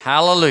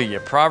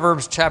Hallelujah.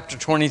 Proverbs chapter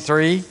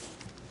 23.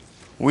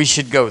 We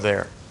should go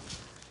there.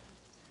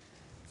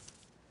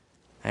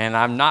 And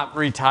I've not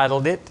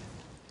retitled it.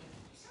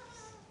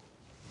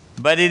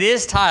 But it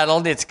is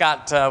titled. It's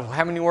got,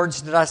 how many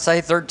words did I say?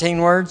 13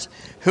 words.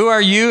 Who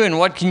are you and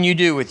what can you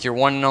do with your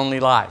one and only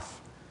life?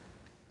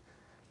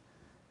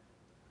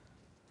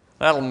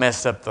 That'll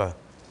mess up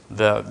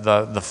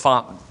the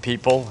font,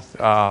 people.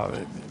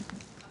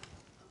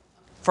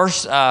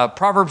 First,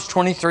 Proverbs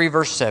 23,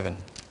 verse 7.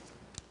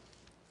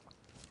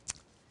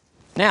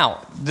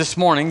 Now, this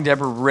morning,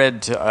 Deborah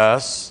read to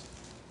us.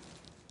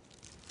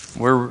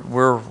 We're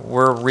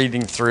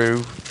reading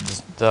through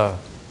the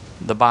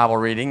Bible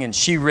reading, and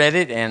she read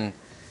it, and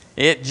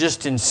it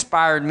just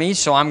inspired me,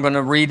 so I'm going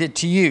to read it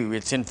to you.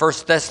 It's in 1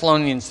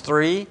 Thessalonians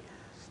 3,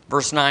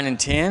 verse 9 and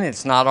 10.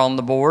 It's not on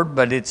the board,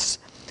 but it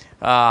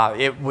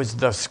was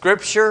the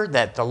scripture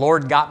that the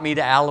Lord got me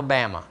to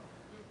Alabama.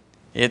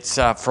 It's,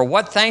 for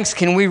what thanks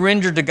can we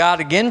render to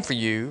God again for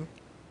you,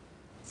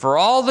 for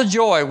all the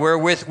joy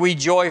wherewith we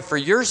joy for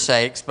your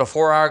sakes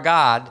before our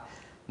God,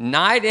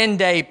 night and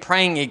day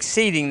praying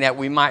exceeding that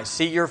we might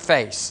see your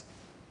face,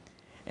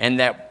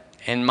 and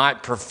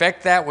might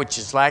perfect that which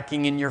is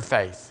lacking in your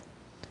faith.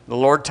 The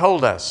Lord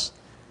told us,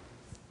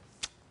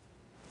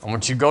 I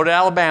want you to go to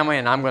Alabama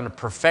and I'm going to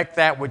perfect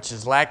that which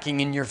is lacking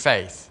in your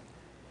faith.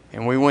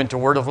 And we went to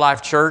Word of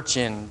Life Church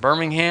in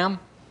Birmingham,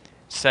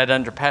 sat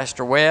under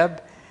Pastor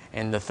Webb,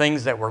 and the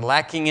things that were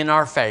lacking in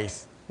our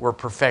faith were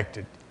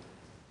perfected.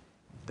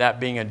 That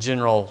being a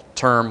general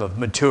term of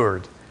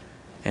matured.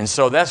 And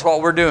so that's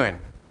what we're doing.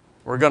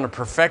 We're going to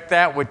perfect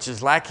that which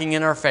is lacking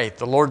in our faith.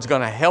 The Lord's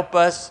going to help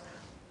us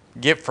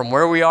get from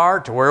where we are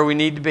to where we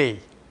need to be.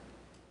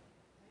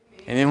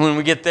 And then when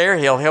we get there,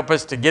 He'll help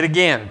us to get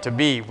again to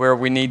be where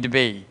we need to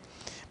be.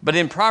 But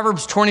in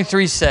Proverbs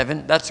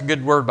 23:7, that's a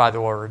good word by the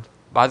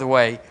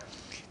way,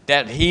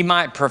 that He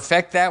might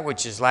perfect that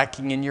which is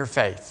lacking in your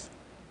faith.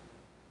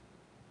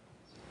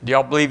 Do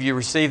y'all believe you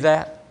receive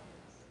that?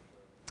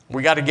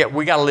 We got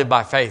to live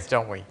by faith,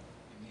 don't we?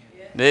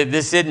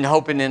 This isn't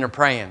hoping and or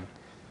praying.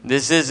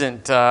 This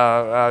isn't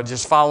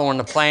just following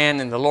the plan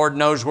and the Lord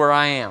knows where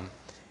I am.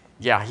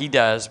 Yeah, He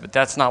does, but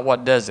that's not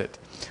what does it.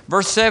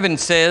 Verse 7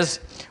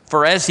 says,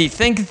 for as he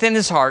thinketh in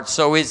his heart,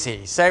 so is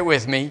he. Say it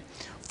with me.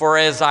 For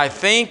as I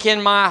think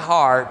in my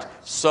heart,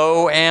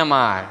 so am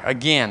I.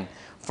 Again,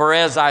 for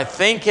as I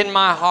think in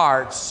my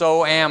heart,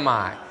 so am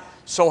I.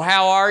 So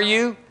how are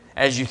you?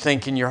 As you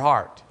think in your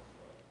heart.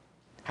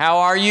 How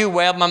are you?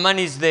 Well, my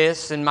money's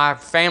this and my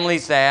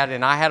family's that,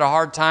 and I had a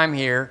hard time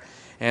here.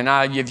 And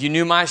if you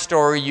knew my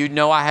story, you'd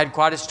know I had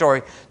quite a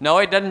story. No,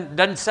 it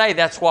doesn't say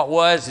that's what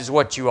was is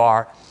what you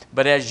are.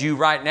 But as you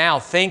right now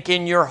think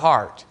in your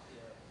heart,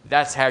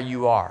 that's how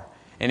you are.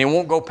 And it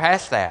won't go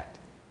past that.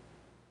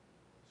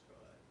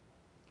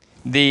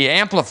 The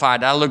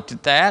Amplified, I looked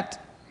at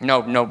that.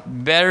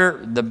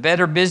 The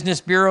Better Business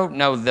Bureau.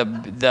 No,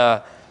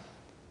 the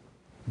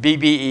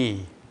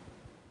BBE.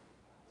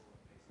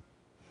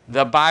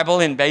 The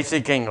Bible in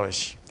Basic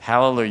English.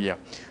 Hallelujah.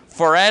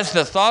 For as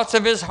the thoughts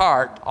of his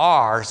heart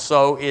are,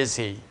 so is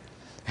he.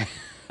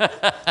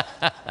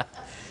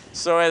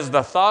 So as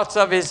the thoughts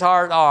of his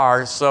heart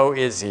are, so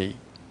is he.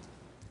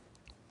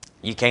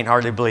 You can't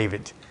hardly believe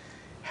it.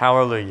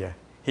 Hallelujah.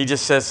 He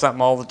just says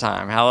something all the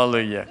time.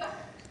 Hallelujah.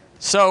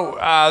 So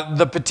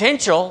the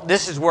potential,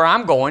 this is where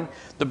I'm going,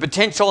 the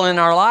potential in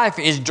our life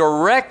is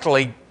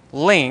directly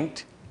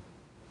linked,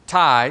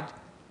 tied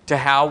to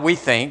how we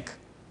think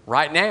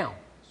right now.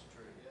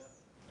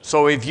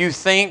 So if you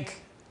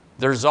think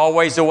there's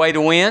always a way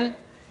to win,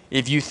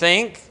 if you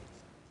think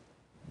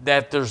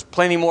that there's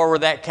plenty more where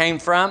that came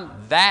from,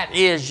 that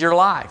is your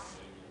life.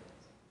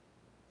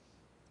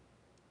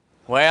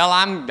 Well,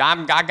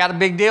 I got a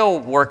big deal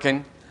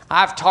working.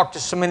 I've talked to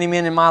so many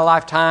men in my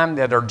lifetime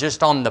that are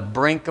just on the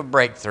brink of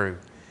breakthrough.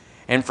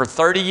 And for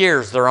 30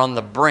 years, they're on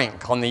the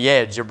brink, on the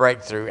edge of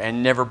breakthrough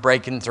and never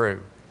breaking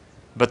through.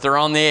 But they're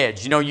on the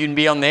edge. You know, you can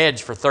be on the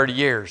edge for 30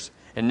 years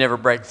and never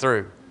break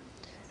through.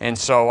 And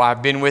so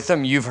I've been with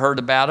them. You've heard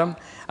about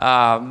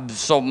them.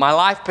 So my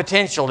life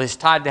potential is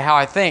tied to how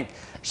I think.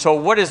 So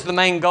what is the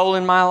main goal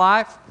in my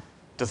life?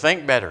 To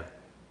think better.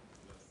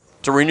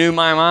 To renew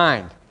my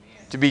mind.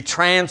 To be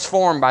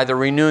transformed by the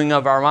renewing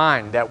of our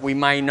mind, that we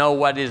may know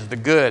what is the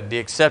good, the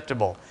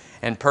acceptable,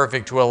 and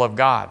perfect will of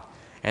God.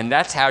 And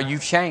that's how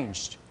you've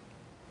changed.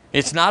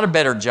 It's not a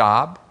better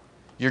job.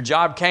 Your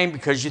job came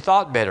because you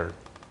thought better.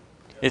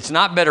 It's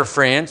not better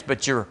friends,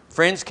 but your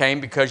friends came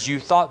because you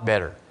thought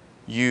better.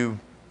 You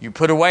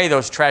put away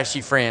those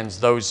trashy friends,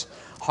 those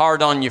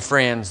hard on you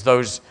friends,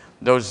 those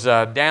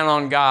down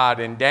on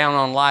God and down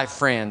on life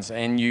friends,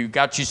 and you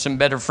got you some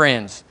better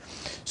friends.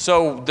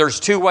 So there's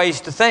two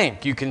ways to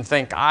think. You can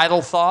think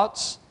idle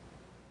thoughts,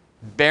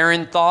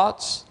 barren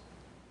thoughts,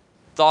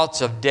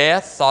 thoughts of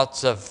death,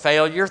 thoughts of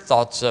failure,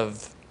 thoughts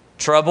of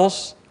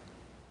troubles.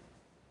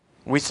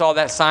 We saw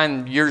that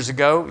sign years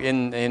ago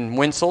in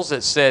Winsel's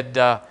that said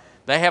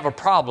they have a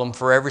problem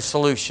for every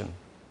solution.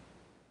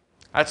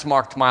 That's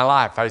marked my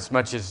life as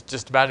much as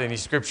just about any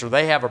scripture.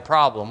 They have a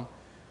problem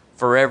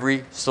for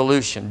every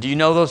solution. Do you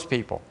know those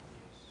people?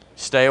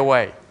 Stay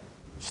away.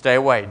 Stay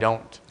away.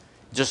 Don't.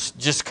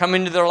 Just come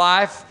into their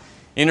life,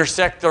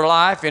 intercept their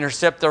life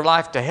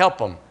to help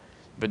them.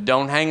 But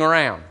don't hang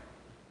around.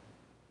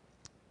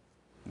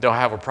 They'll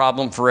have a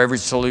problem for every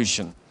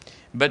solution.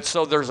 But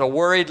so there's a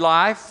worried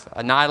life,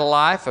 an idle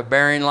life, a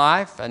barren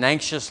life, an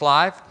anxious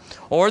life,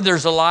 or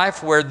there's a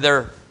life where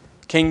they're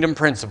kingdom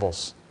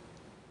principles.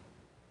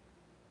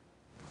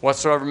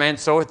 Whatsoever man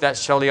soweth, that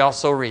shall he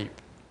also reap.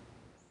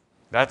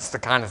 That's the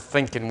kind of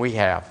thinking we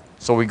have.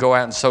 So we go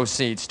out and sow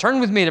seeds. Turn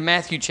with me to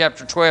Matthew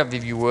chapter 12,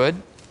 if you would.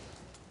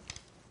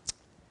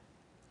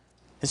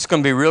 It's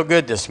going to be real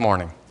good this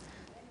morning.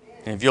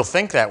 And if you'll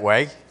think that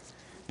way,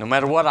 no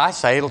matter what I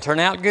say, it'll turn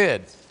out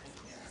good.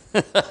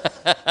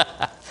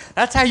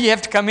 That's how you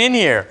have to come in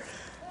here.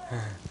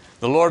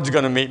 The Lord's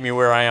going to meet me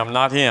where I am,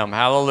 not him.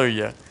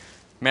 Hallelujah.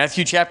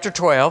 Matthew chapter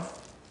 12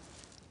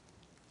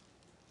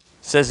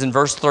 says in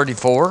verse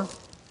 34,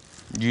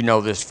 you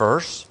know this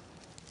verse.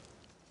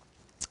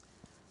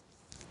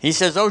 He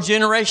says, "O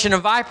generation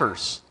of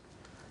vipers."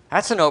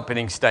 That's an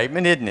opening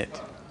statement, isn't it?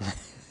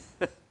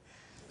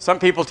 Some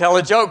people tell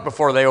a joke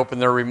before they open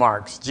their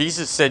remarks.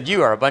 Jesus said,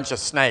 "You are a bunch of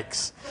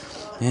snakes."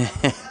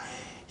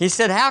 He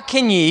said, "How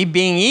can ye,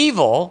 being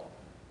evil,"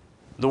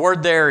 the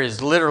word there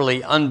is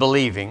literally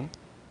unbelieving,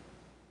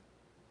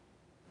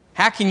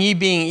 "how can ye,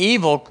 being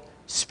evil,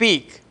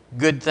 speak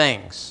good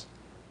things?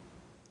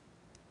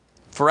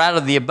 For out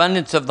of the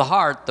abundance of the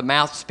heart, the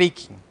mouth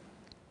speaketh.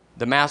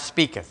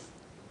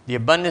 The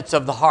abundance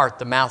of the heart,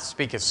 the mouth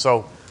speaketh."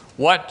 So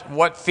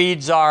what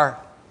feeds our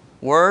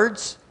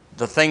words?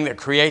 The thing that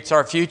creates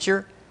our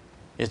future?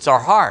 It's our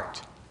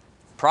heart.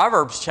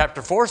 Proverbs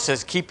chapter 4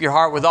 says, "Keep your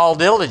heart with all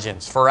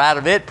diligence, for out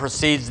of it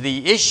proceeds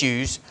the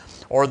issues,"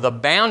 or the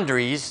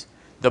boundaries,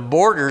 the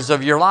borders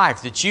of your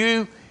life, that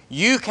you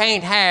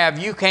can't have,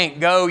 you can't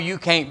go, you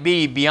can't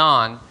be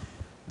beyond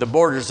the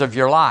borders of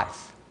your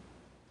life.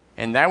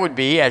 And that would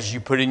be as you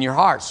put in your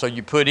heart. So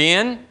you put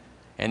in,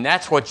 and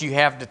that's what you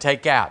have to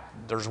take out.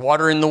 There's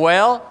water in the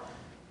well.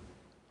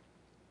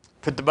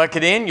 Put the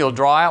bucket in, you'll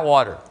draw out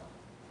water.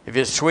 If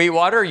it's sweet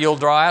water, you'll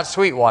draw out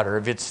sweet water.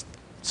 If it's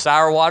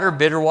sour water,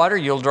 bitter water,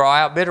 you'll draw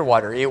out bitter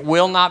water. It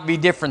will not be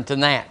different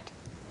than that.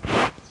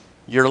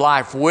 Your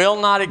life will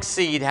not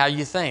exceed how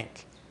you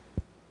think.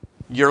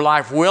 Your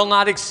life will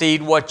not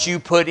exceed what you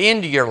put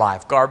into your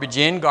life. Garbage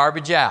in,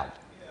 garbage out.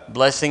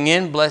 Blessing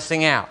in,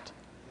 blessing out.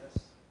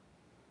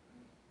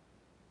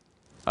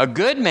 A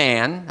good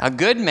man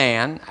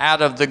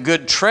out of the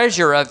good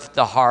treasure of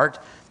the heart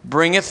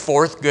bringeth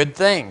forth good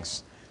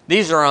things.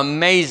 These are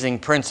amazing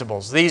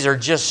principles. These are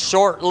just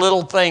short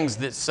little things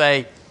that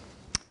say,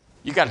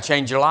 you got to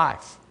change your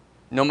life.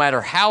 No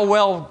matter how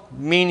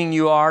well-meaning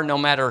you are, no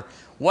matter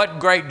what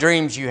great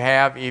dreams you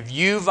have, if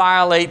you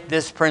violate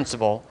this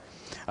principle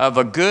of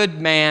a good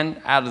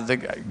man out of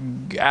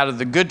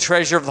the good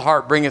treasure of the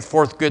heart bringeth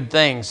forth good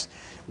things,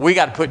 we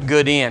got to put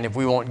good in if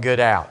we want good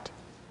out.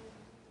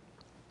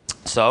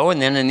 So,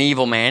 and then an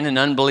evil man, an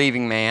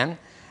unbelieving man,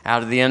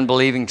 out of the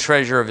unbelieving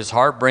treasure of his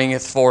heart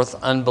bringeth forth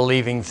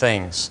unbelieving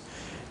things.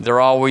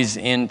 They're always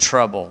in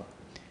trouble.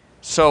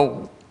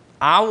 So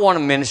I want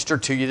to minister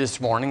to you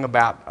this morning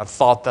about a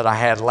thought that I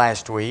had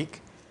last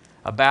week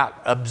about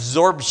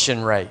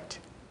absorption rate.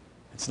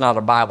 It's not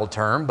a Bible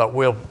term, but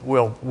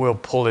we'll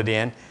pull it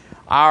in.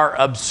 Our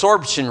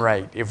absorption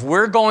rate. If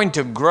we're going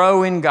to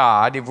grow in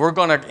God, if we're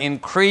going to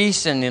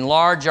increase and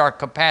enlarge our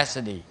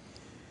capacity,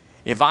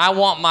 if I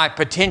want my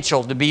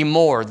potential to be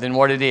more than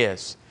what it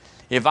is,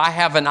 if I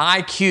have an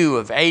IQ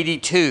of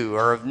 82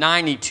 or of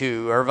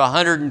 92 or of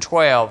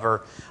 112 or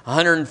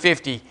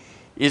 150,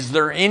 is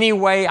there any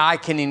way I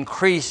can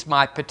increase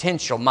my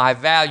potential, my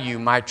value,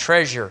 my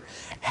treasure?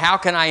 How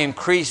can I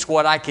increase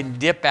what I can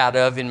dip out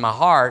of in my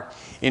heart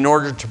in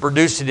order to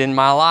produce it in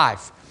my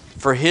life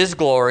for His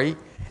glory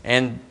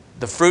and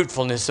the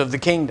fruitfulness of the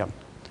kingdom?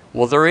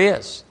 Well, there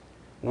is.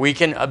 We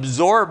can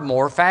absorb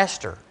more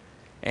faster.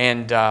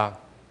 And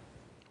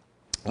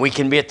we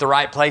can be at the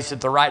right place at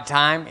the right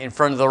time in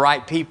front of the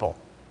right people.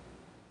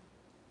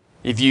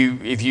 If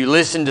you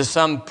listen to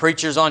some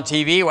preachers on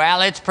TV,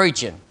 well, it's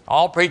preaching.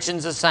 All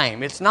preaching's the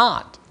same. It's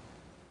not.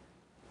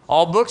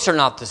 All books are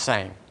not the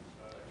same.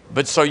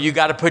 But so you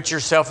got to put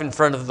yourself in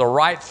front of the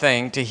right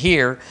thing to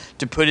hear,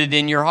 to put it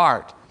in your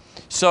heart.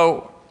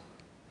 So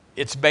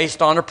it's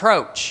based on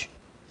approach.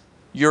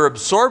 Your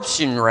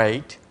absorption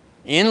rate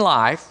in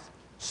life,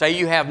 say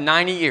you have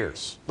 90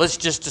 years. Let's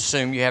just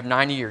assume you have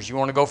 90 years. You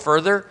want to go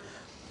further?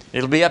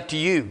 It'll be up to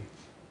you.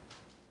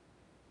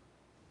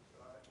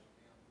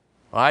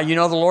 Well, you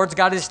know the Lord's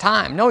got His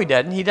time. No, He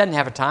doesn't. He doesn't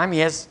have a time.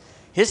 His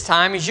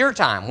time is your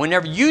time.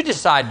 Whenever you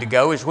decide to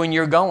go is when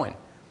you're going.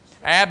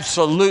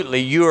 Absolutely,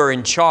 you are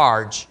in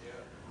charge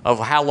of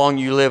how long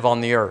you live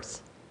on the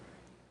earth.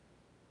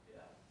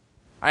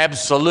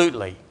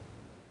 Absolutely.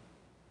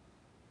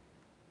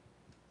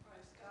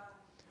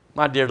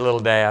 My dear little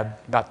dad,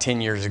 about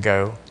 10 years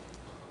ago,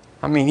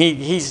 I mean,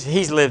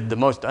 he's lived the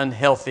most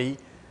unhealthy.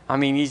 I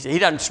mean, he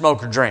doesn't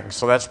smoke or drink,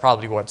 so that's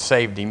probably what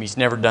saved him. He's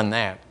never done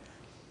that.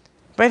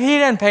 But he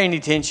doesn't pay any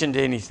attention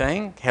to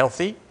anything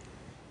healthy.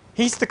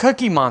 He's the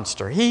cookie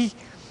monster.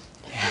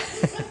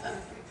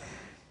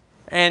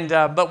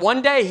 But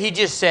one day he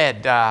just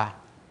said, I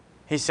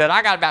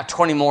got about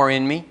 20 more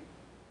in me.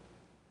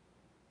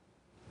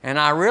 And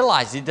I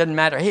realized it doesn't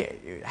matter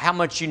how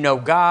much you know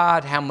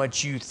God, how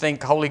much you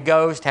think Holy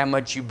Ghost, how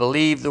much you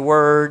believe the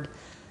Word,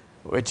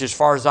 which as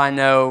far as I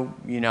know,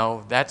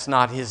 that's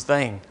not his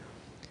thing.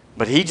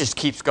 But he just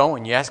keeps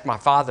going. You ask my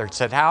father,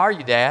 said, how are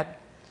you, Dad?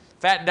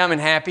 Fat, dumb,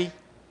 and happy.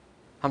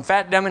 I'm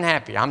fat, dumb, and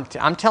happy.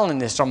 I'm telling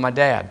this on my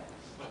dad.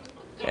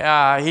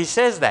 He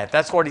says that.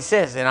 That's what he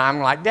says. And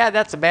I'm like, Dad,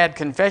 that's a bad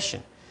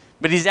confession.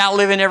 But he's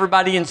outliving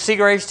everybody in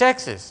Seagraves,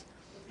 Texas.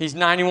 He's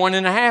 91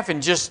 and a half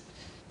and just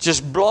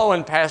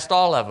blowing past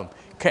all of them.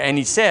 And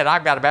he said,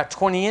 I've got about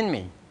 20 in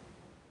me.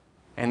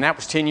 And that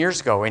was 10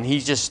 years ago. And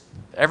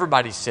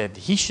everybody said,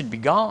 he should be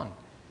gone.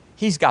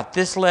 He's got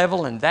this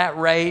level and that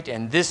rate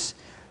and this,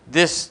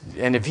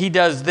 and if he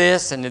does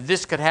this and if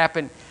this could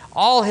happen,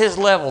 all his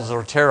levels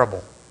are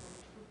terrible.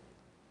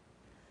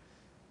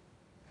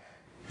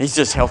 He's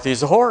just healthy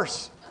as a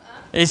horse.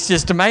 It's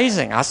just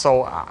amazing.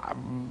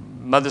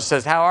 Mother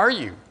says, how are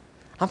you?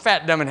 I'm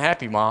fat, dumb, and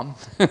happy, Mom.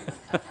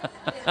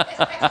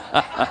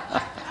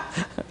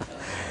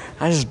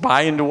 I just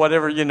buy into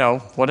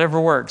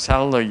whatever works.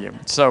 Hallelujah.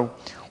 So,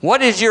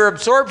 what is your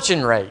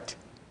absorption rate?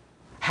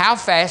 How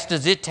fast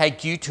does it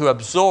take you to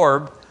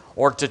absorb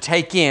or to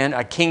take in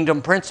a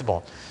kingdom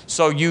principle?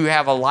 So you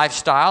have a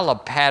lifestyle, a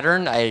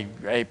pattern,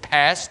 a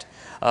past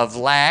of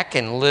lack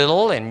and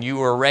little, and you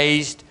were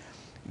raised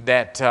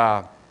that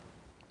a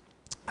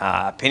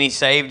penny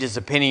saved is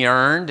a penny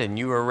earned, and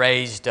you were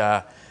raised,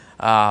 I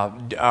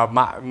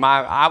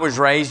was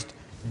raised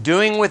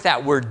doing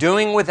without. We're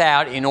doing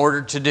without in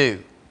order to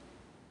do.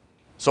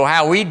 So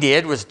how we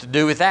did was to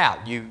do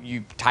without.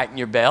 You tighten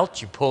your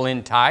belt, you pull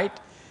in tight,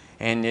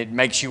 and it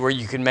makes you where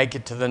you can make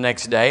it to the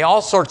next day.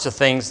 All sorts of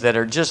things that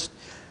are just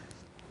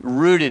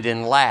rooted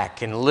in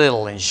lack and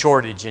little and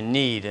shortage and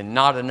need and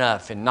not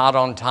enough and not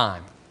on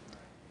time.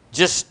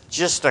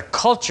 Just a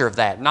culture of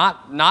that.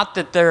 Not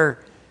that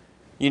they're,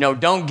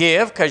 don't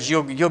give, because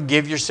you'll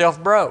give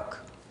yourself broke.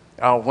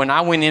 When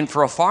I went in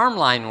for a farm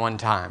line one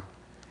time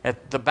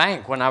at the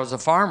bank when I was a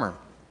farmer,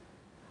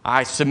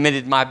 I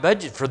submitted my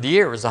budget for the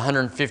year. It was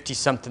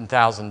 $150-something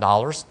thousand,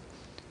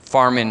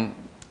 farming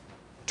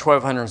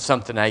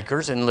 1,200-something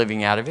acres and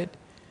living out of it.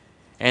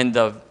 And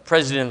the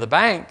president of the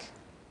bank,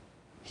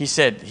 he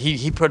said,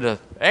 he put an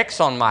X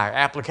on my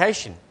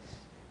application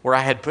where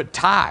I had put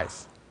tithe.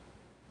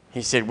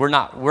 He said, we're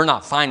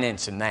not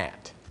financing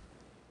that.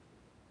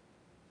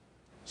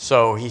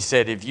 So he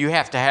said, if you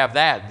have to have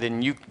that,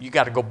 then you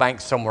got to go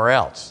bank somewhere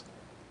else.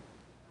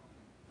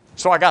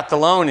 So I got the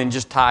loan and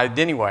just tithed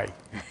anyway.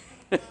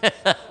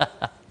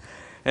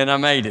 And I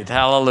made it.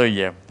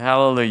 Hallelujah.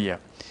 Hallelujah.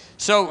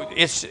 So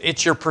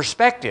it's your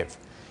perspective.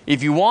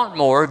 If you want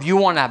more, if you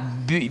want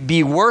to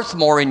be worth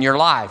more in your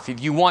life,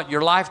 if you want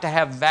your life to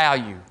have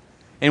value,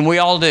 and we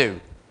all do.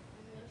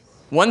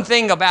 One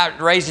thing about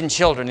raising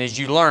children is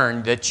you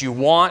learn that you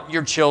want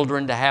your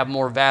children to have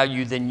more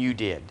value than you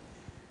did.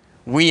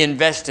 We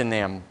invest in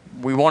them.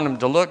 We want them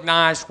to look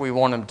nice. We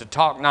want them to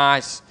talk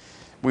nice.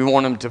 We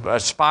want them to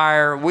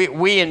aspire.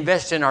 We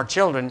invest in our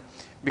children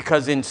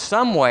because in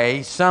some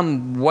way,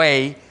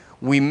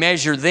 we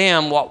measure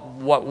them,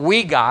 what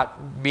we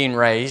got being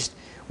raised.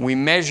 We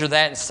measure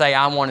that and say,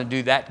 I want to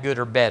do that good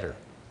or better.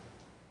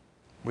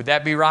 Would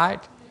that be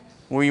right?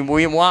 We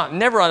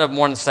never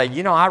want to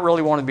say, I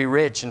really want to be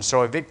rich, and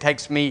so if it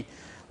takes me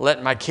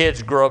letting my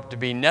kids grow up to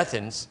be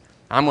nothings,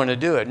 I'm going to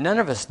do it. None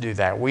of us do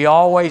that. We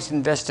always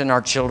invest in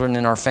our children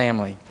and our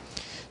family.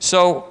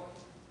 So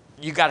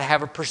you got to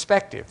have a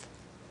perspective.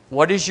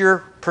 What is your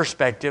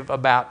perspective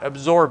about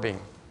absorbing?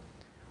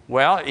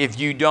 Well, if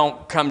you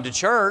don't come to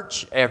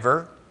church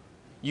ever,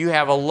 you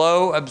have a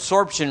low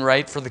absorption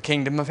rate for the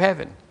kingdom of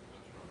heaven.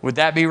 Would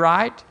that be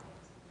right?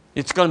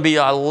 It's going to be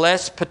a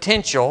less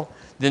potential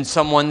than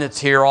someone that's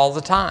here all the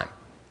time.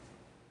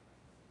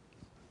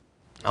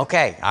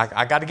 Okay,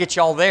 I got to get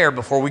you all there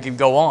before we can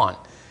go on.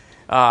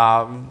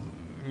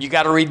 You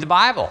got to read the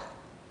Bible.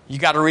 You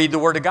got to read the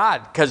Word of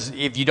God, because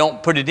if you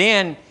don't put it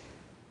in,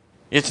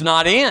 it's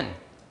not in.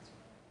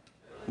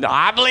 No,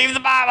 I believe the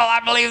Bible. I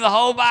believe the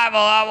whole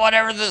Bible.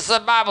 Whatever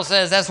the Bible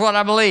says, that's what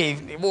I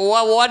believe.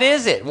 Well, what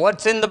is it?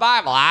 What's in the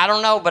Bible? I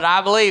don't know, but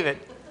I believe it.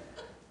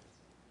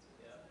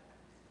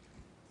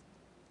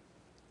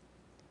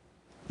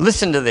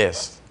 Listen to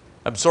this.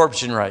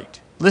 Absorption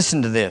rate.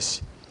 Listen to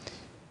this.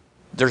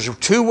 There's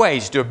two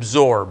ways to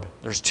absorb.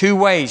 There's two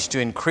ways to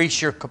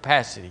increase your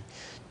capacity.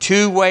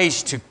 Two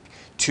ways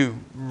to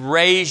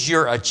raise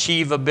your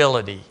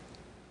achievability,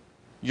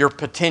 your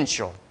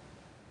potential.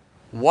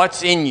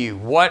 What's in you?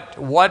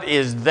 What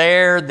is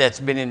there that's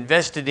been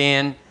invested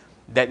in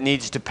that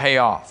needs to pay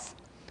off?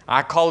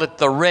 I call it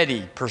the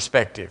ready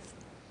perspective.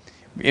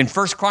 In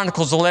 1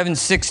 Chronicles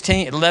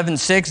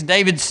 11:6,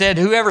 David said,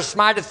 whoever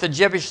smiteth the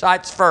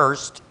Jebusites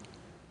first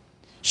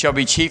shall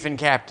be chief and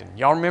captain.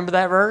 Y'all remember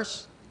that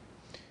verse?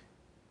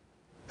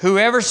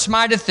 Whoever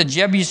smiteth the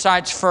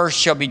Jebusites first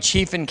shall be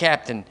chief and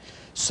captain.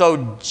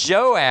 So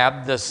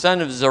Joab, the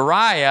son of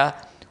Zeruiah,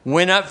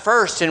 went up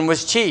first and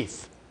was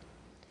chief.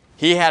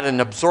 He had an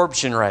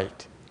absorption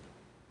rate.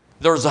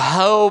 There was a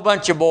whole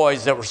bunch of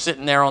boys that were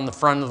sitting there on the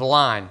front of the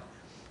line,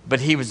 but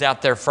he was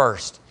out there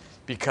first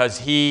because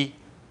he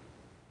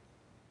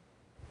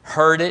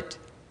heard it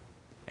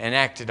and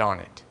acted on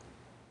it.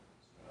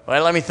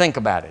 Well, let me think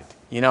about it.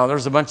 You know,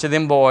 there's a bunch of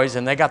them boys,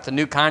 and they got the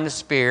new kind of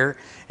spear,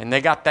 and they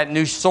got that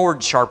new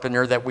sword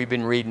sharpener that we've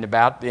been reading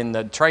about in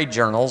the trade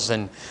journals.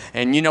 And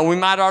you know, we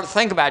might ought to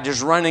think about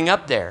just running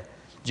up there.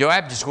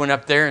 Joab just went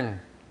up there and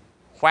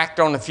whacked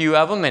on a few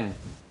of them, and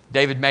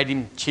David made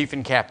him chief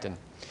and captain.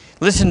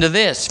 Listen to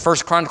this,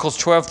 1 Chronicles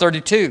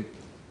 12:32.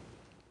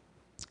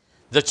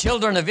 The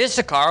children of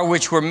Issachar,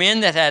 which were men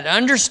that had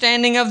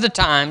understanding of the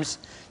times,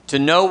 to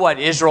know what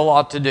Israel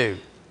ought to do.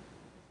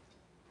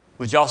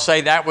 Would y'all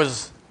say that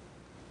was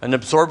an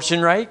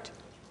absorption rate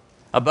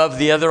above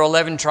the other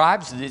 11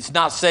 tribes? It's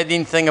not said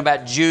anything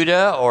about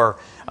Judah or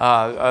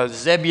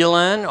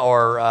Zebulun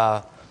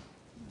or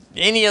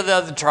any of the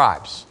other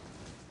tribes.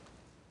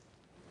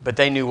 But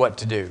they knew what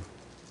to do.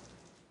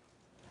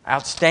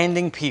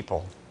 Outstanding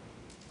people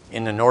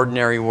in an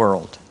ordinary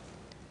world.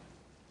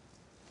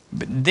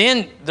 But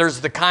then there's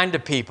the kind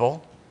of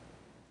people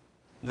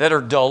that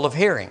are dull of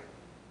hearing.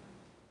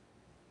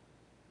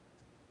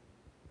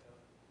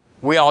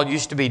 We all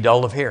used to be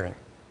dull of hearing.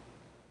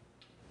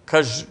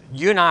 Because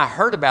you and I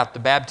heard about the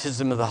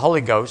baptism of the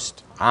Holy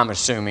Ghost, I'm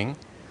assuming,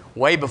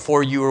 way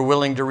before you were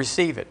willing to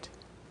receive it.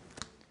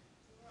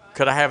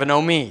 Could I have an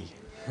oh me?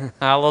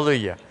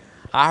 Hallelujah.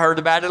 I heard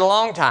about it a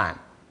long time.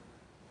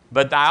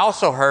 But I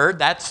also heard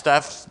that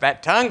stuff,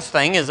 that tongues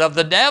thing is of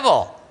the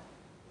devil.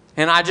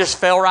 And I just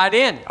fell right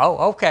in.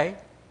 Oh, okay.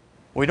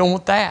 We don't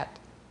want that.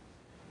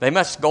 They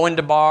must go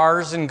into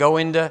bars and go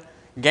into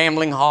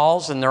gambling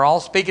halls, and they're all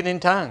speaking in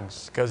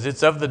tongues because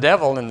it's of the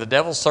devil, and the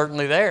devil's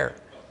certainly there.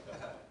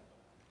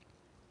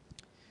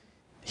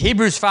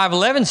 Hebrews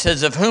 5:11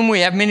 says, of whom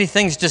we have many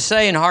things to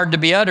say and hard to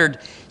be uttered,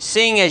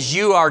 seeing as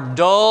you are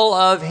dull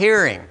of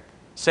hearing.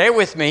 Say it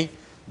with me.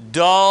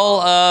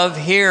 Dull of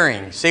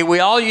hearing. See, we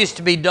all used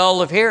to be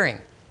dull of hearing.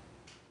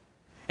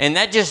 And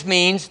that just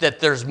means that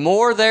there's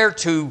more there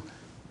to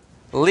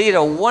lead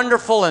a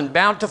wonderful and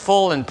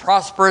bountiful and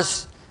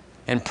prosperous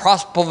and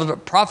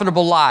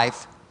profitable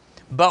life,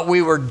 but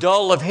we were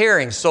dull of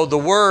hearing, so the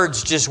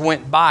words just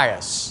went by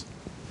us.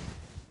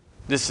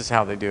 This is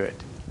how they do it.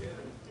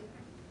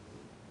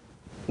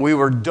 We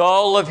were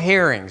dull of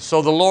hearing,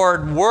 so the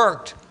Lord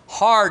worked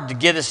hard to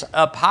get us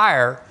up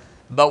higher,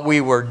 but we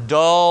were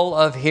dull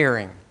of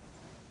hearing.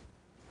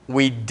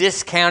 We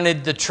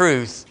discounted the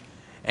truth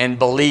and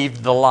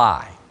believed the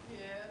lie,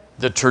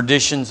 the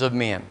traditions of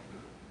men.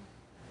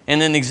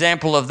 And an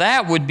example of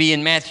that would be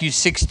in Matthew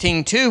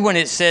 16:2 when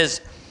it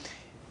says,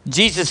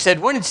 Jesus said,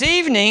 when it's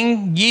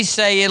evening, ye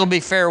say it'll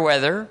be fair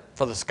weather,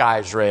 for the sky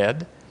is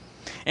red.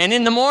 And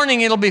in the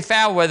morning it'll be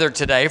foul weather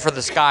today, for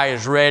the sky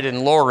is red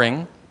and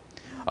lowering.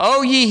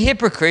 O ye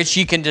hypocrites,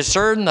 ye can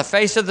discern the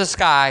face of the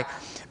sky,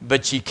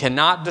 but ye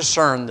cannot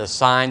discern the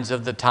signs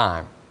of the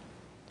time.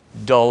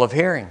 Dull of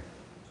hearing.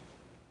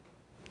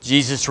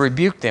 Jesus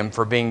rebuked them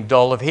for being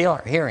dull of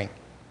hearing.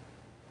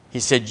 He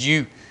said,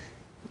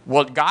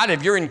 well, God,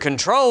 if you're in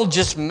control,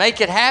 just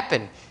make it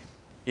happen.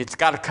 It's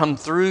got to come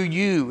through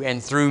you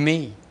and through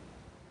me.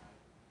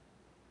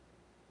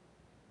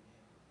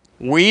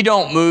 We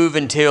don't move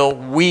until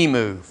we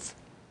move.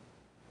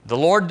 The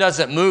Lord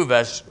doesn't move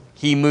us.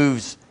 He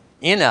moves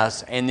in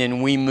us, and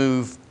then we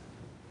move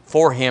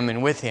for Him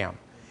and with Him.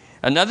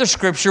 Another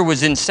scripture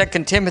was in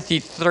 2 Timothy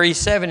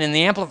 3:7 in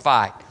the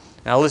Amplified.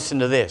 Now listen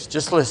to this.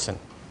 Just listen.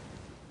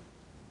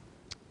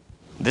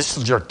 This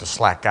will jerk the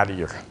slack out of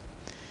you.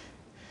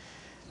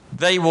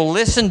 They will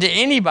listen to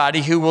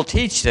anybody who will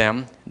teach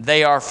them.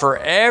 They are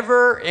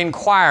forever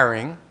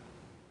inquiring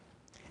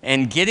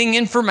and getting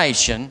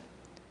information,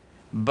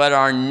 but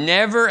are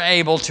never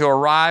able to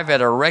arrive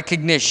at a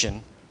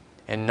recognition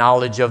and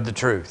knowledge of the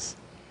truth.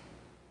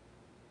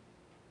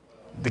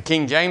 The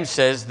King James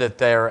says that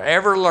they are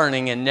ever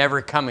learning and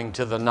never coming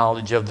to the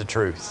knowledge of the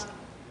truth.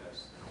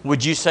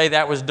 Would you say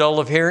that was dull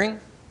of hearing?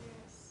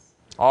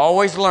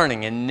 Always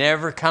learning and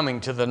never coming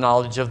to the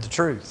knowledge of the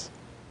truth.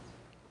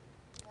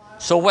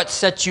 So what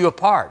sets you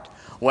apart?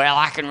 Well,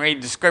 I can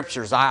read the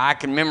scriptures. I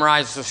can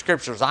memorize the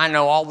scriptures. I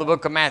know all the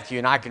book of Matthew,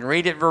 and I can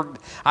read it.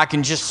 I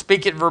can just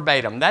speak it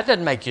verbatim. That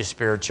doesn't make you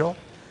spiritual.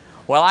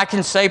 Well, I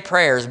can say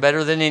prayers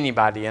better than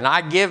anybody, and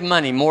I give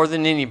money more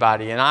than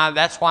anybody, and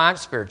that's why I'm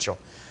spiritual.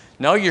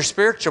 No, you're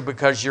spiritual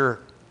because you're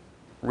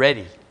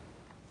ready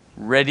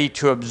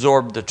to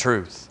absorb the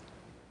truth.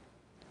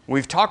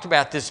 We've talked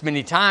about this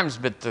many times,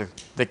 but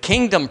the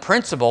kingdom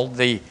principle,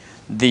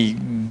 the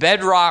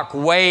bedrock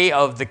way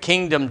of the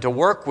kingdom to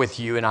work with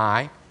you and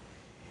I,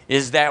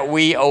 is that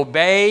we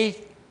obey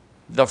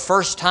the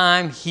first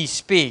time He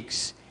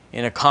speaks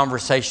in a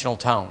conversational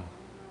tone.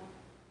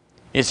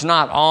 It's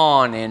not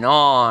on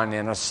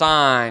and a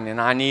sign, and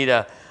I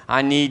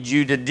need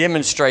you to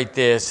demonstrate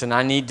this, and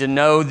I need to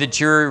know that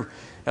you're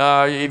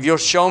If you'll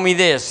show me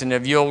this and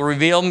if you'll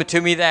reveal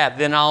to me that,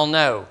 then I'll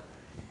know.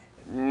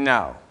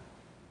 No.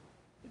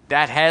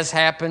 That has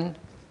happened,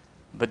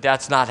 but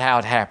that's not how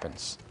it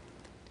happens.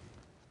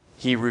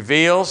 He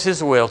reveals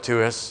His will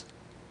to us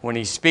when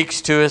He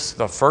speaks to us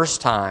the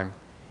first time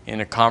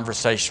in a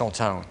conversational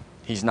tone.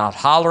 He's not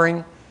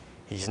hollering.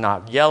 He's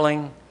not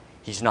yelling.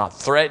 He's not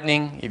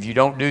threatening. If you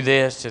don't do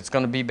this, it's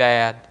going to be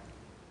bad.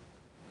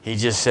 He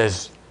just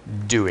says,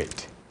 do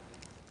it.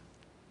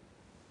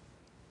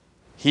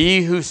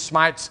 He who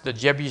smites the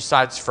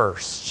Jebusites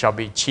first shall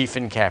be chief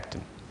and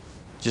captain.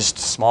 Just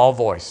a small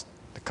voice.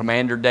 The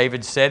commander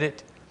David said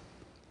it.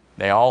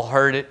 They all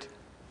heard it.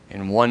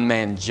 And one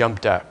man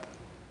jumped up.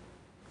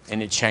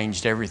 And it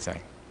changed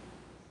everything.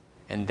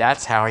 And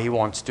that's how He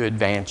wants to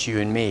advance you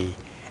and me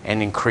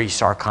and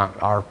increase our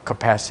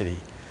capacity.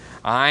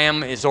 I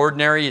am as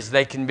ordinary as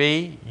they can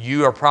be.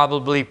 You are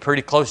probably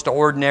pretty close to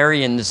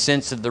ordinary in the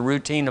sense of the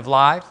routine of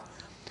life.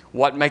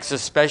 What makes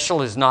us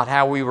special is not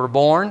how we were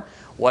born.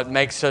 What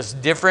makes us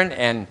different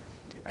and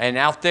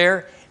out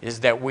there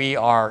is that we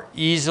are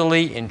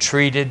easily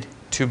entreated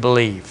to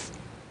believe.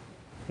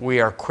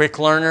 We are quick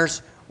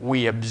learners.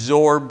 We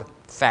absorb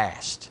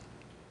fast.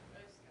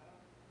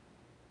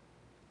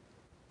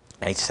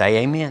 They say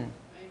amen.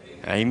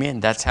 Amen.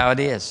 That's how it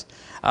is.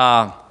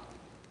 I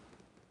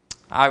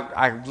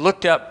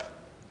looked up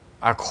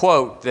a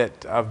quote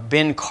of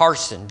Ben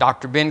Carson,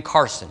 Dr. Ben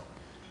Carson.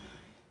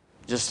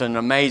 Just an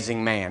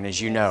amazing man, as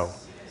you know.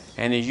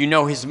 And as you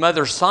know, his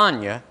mother,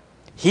 Sonia,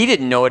 he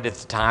didn't know it at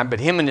the time, but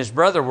him and his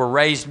brother were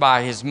raised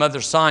by his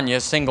mother, Sonia, a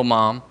single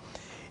mom,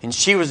 and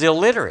she was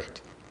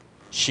illiterate.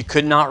 She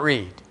could not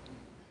read.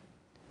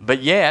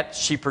 But yet,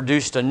 she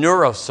produced a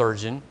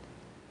neurosurgeon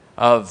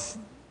of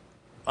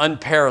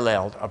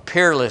unparalleled, a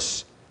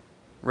peerless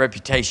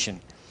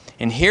reputation.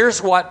 And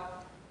here's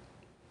what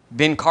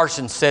Ben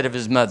Carson said of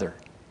his mother.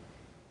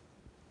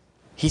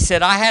 He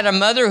said, I had a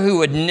mother who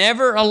would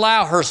never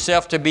allow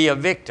herself to be a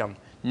victim,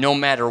 no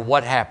matter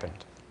what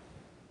happened.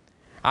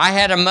 I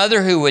had a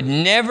mother who would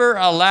never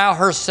allow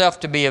herself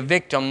to be a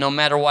victim, no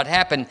matter what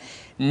happened,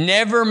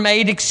 never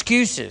made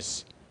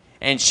excuses,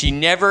 and she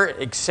never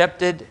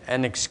accepted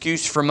an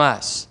excuse from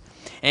us.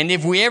 And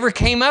if we ever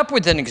came up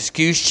with an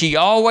excuse, she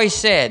always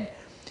said,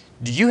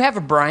 do you have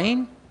a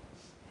brain?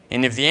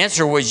 And if the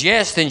answer was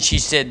yes, then she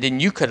said, then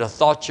you could have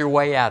thought your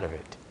way out of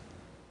it.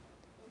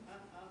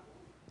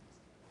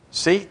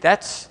 See,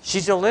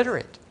 she's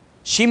illiterate.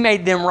 She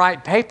made them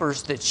write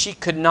papers that she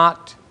could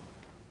not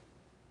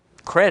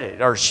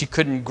credit, or she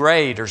couldn't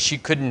grade, or she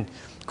couldn't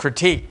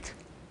critique.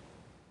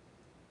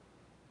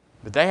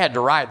 But they had to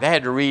write. They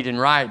had to read and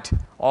write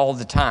all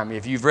the time.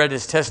 If you've read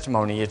his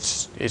testimony,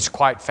 it's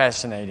quite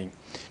fascinating.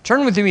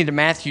 Turn with me to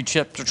Matthew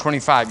chapter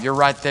 25. You're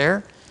right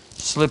there.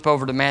 Slip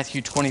over to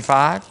Matthew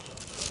 25.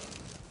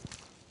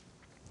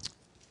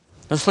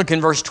 Let's look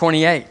in verse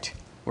 28.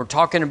 We're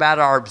talking about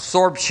our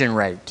absorption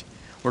rate.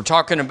 We're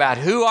talking about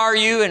who are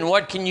you and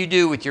what can you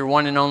do with your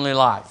one and only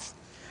life.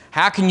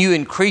 How can you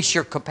increase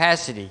your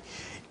capacity,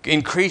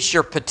 increase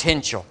your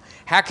potential?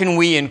 How can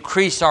we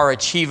increase our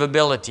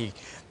achievability?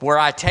 Where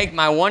I take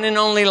my one and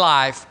only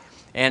life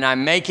and I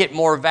make it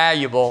more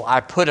valuable. I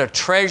put a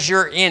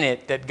treasure in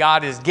it that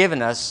God has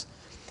given us,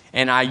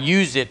 and I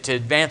use it to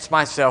advance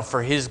myself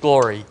for His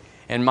glory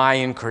and my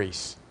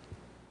increase.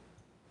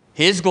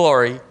 His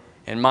glory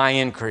and my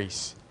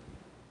increase.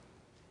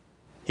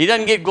 He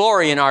doesn't get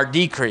glory in our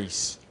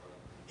decrease.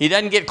 He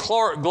doesn't get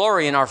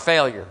glory in our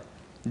failure.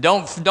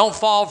 Don't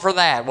fall for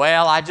that.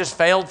 Well, I just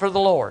failed for the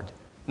Lord.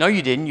 No,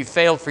 you didn't. You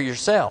failed for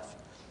yourself,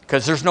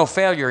 because there's no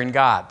failure in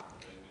God.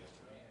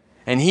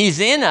 And He's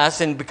in us,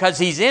 and because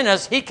He's in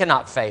us, He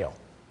cannot fail.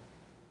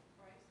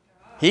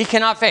 He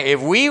cannot fail.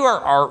 If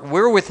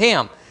we're with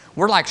Him,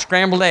 we're like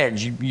scrambled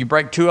eggs. You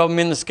break two of them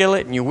in the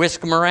skillet and you whisk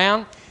them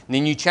around, and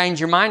then you change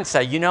your mind and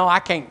say,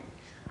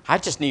 I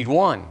just need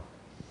one.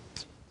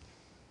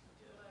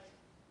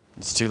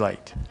 It's too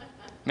late.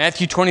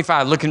 Matthew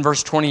 25, look in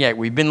verse 28.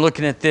 We've been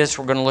looking at this.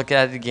 We're going to look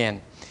at it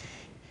again.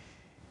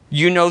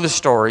 You know the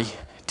story.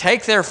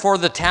 Take therefore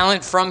the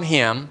talent from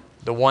him,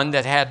 the one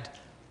that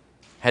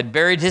had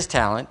buried his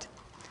talent,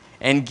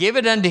 and give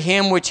it unto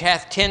him which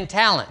hath 10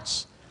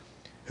 talents,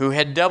 who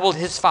had doubled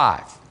his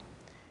 5.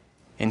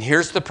 And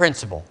here's the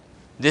principle.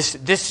 This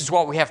is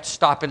what we have to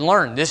stop and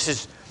learn.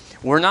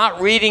 We're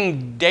not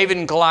reading David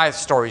and Goliath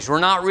stories. We're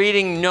not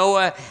reading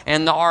Noah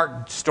and the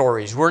ark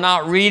stories. We're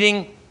not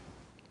reading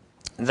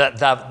the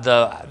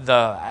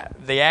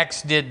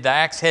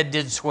axe head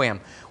did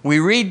swim. We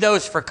read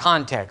those for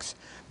context,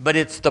 but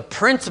it's the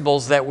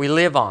principles that we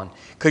live on.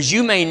 Because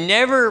you may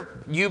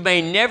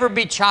never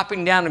be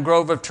chopping down a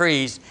grove of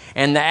trees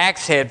and the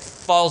axe head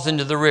falls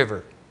into the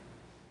river.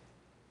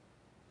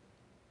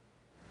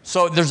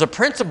 So there's a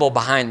principle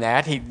behind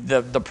that.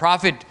 The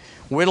prophet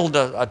whittled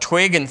a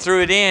twig and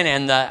threw it in,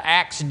 and the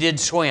axe did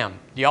swim.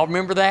 Do y'all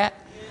remember that?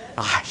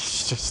 Yeah.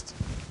 It's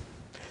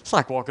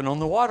like walking on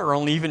the water,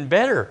 only even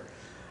better.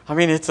 I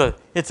mean, it's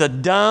a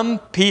dumb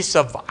piece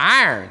of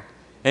iron,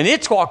 and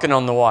it's walking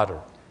on the water.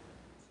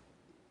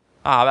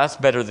 Ah, that's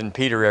better than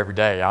Peter every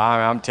day.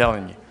 I'm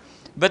telling you.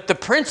 But the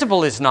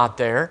principle is not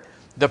there.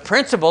 The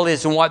principle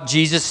is in what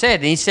Jesus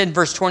said. And he said in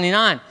verse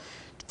 29,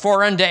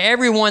 for unto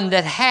everyone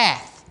that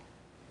hath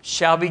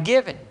shall be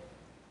given.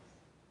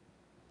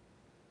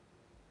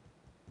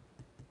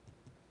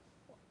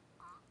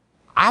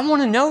 I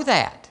want to know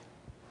that.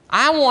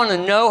 I want to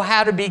know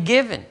how to be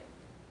given.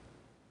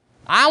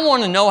 I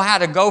want to know how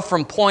to go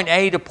from point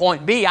A to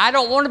point B. I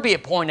don't want to be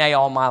at point A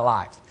all my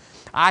life.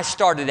 I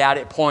started out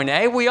at point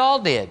A. We all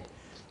did.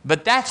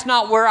 But that's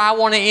not where I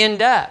want to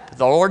end up.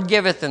 The Lord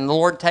giveth and the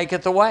Lord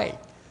taketh away.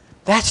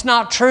 That's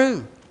not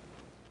true.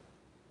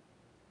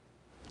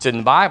 It's in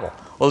the Bible.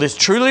 Well, it's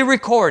truly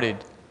recorded.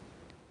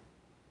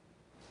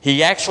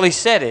 He actually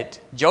said it.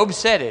 Job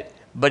said it,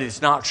 but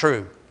it's not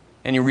true.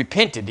 And he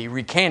repented, he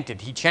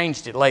recanted, he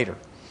changed it later.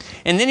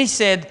 And then he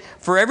said,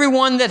 for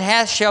everyone that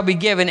hath shall be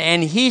given,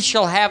 and he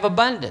shall have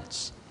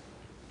abundance.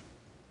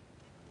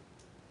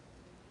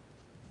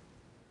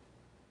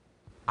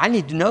 I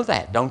need to know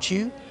that, don't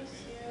you?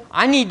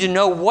 I need to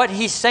know what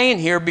he's saying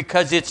here,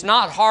 because it's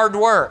not hard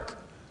work.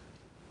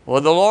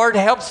 Well, the Lord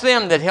helps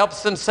them that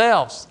helps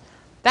themselves.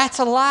 That's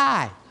a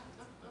lie.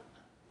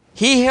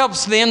 He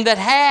helps them that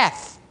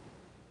hath.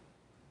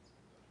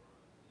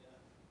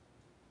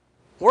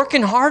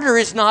 Working harder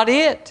is not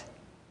it.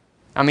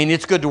 I mean,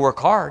 it's good to work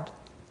hard.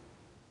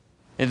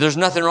 And there's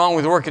nothing wrong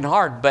with working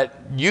hard, but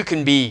you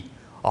can be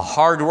a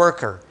hard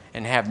worker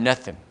and have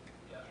nothing.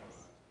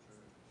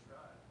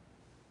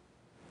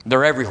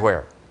 They're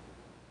everywhere.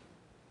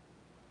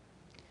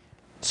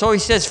 So he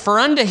says, for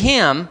unto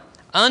him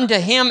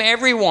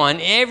everyone,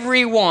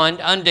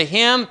 unto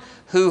him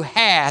who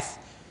hath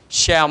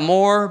shall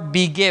more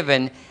be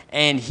given,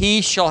 and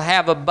he shall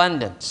have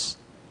abundance.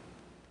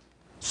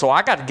 So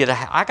I got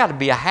to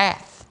be a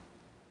hath.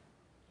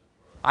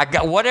 I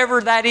got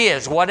whatever that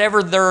is,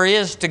 whatever there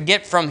is to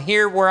get from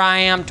here where I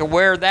am to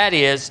where that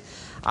is.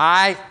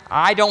 I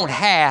don't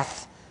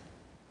hath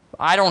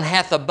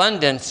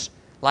abundance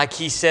like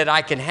he said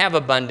I can have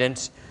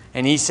abundance.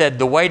 And he said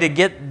the way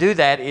to do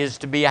that is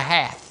to be a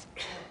hath.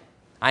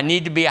 I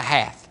need to be a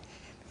hath.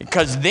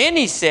 Because then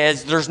he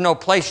says there's no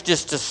place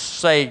just to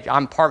say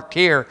I'm parked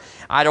here.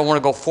 I don't want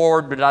to go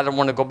forward, but I don't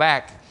want to go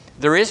back.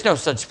 There is no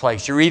such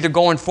place. You're either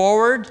going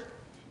forward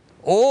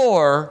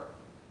or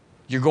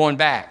you're going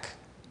back.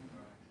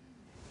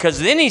 Because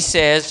then he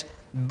says,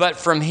 but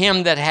from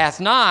him that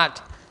hath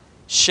not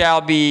shall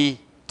be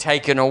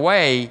taken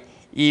away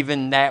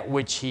even that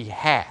which he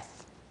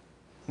hath.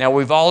 Now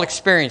we've all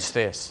experienced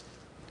this.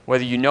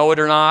 Whether you know it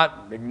or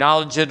not,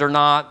 acknowledge it or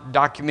not,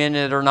 document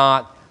it or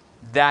not,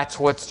 that's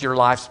what your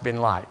life's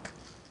been like.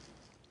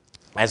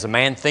 As a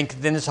man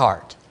thinketh in his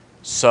heart,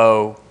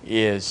 so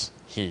is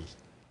he.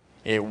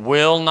 It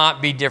will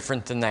not be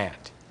different than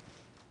that.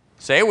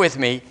 Say it with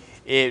me.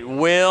 It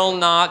will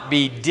not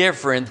be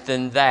different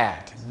than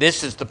that.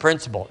 This is the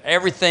principle.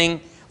 Everything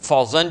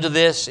falls under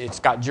this. It's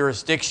got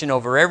jurisdiction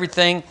over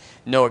everything.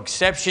 No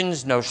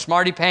exceptions, no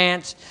smarty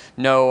pants.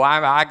 No,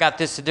 I got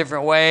this a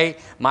different way.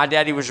 My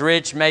daddy was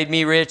rich, made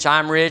me rich,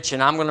 I'm rich,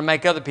 and I'm going to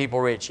make other people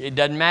rich. It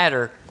doesn't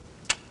matter.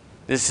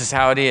 This is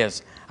how it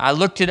is. I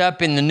looked it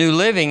up in the New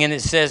Living, and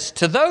it says,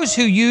 to those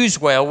who use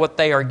well what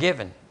they are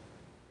given.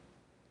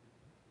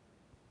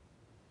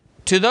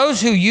 To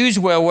those who use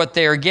well what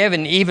they are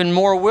given, even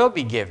more will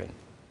be given.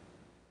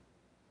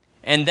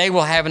 And they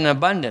will have an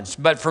abundance.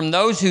 But from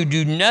those who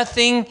do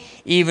nothing,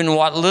 even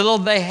what little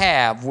they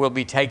have will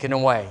be taken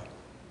away.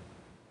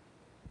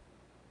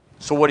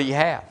 So what do you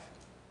have?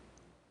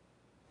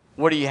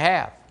 What do you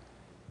have?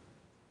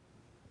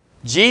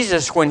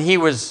 Jesus, when he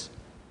was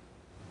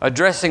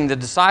addressing the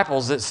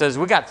disciples, it says,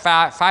 we got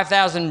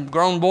 5,000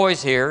 grown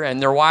boys here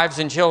and their wives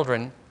and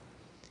children.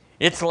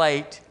 It's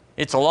late.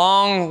 It's a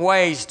long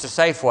ways to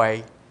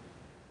Safeway.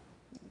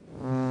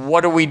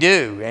 What do we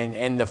do?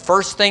 And the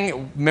first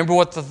thing, remember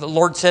what the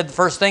Lord said the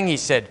first thing? He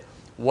said,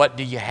 what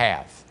do you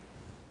have?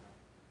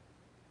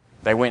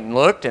 They went and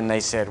looked and they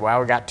said,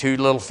 well, we got 2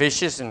 little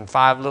fishes and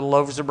 5 little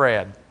loaves of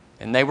bread.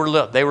 And they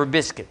were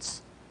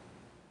biscuits.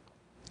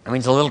 I mean,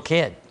 it's a little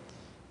kid.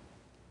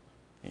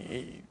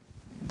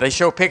 They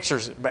show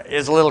pictures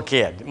as a little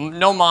kid.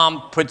 No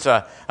mom puts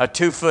a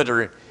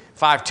 2-footer,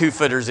 5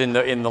 2-footers in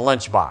the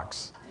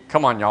lunchbox.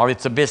 Come on, y'all,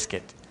 it's a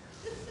biscuit.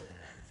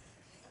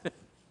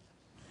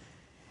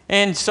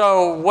 And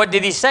so what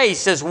did he say? He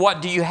says,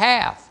 what do you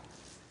have?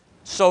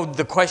 So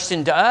the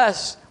question to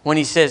us, when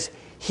he says,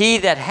 he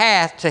that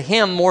hath, to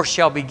him more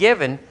shall be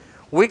given,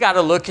 we got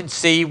to look and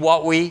see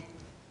what we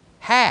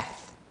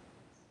hath.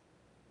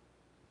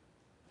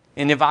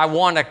 And if I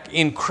want to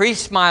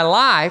increase my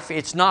life,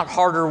 it's not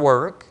harder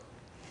work.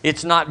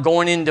 It's not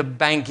going into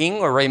banking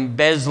or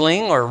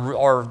embezzling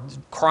or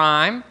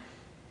crime.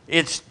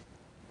 It's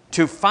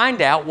to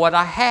find out what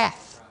I have.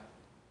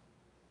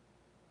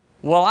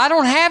 Well, I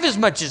don't have as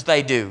much as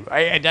they do.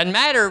 It doesn't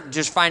matter.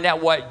 Just find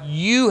out what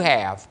you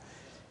have.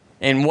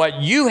 And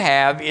what you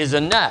have is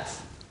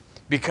enough.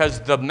 Because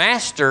the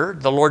master,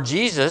 the Lord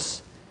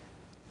Jesus,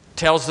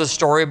 tells the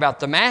story about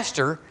the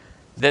master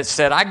that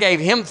said, I gave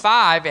him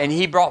 5 and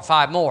he brought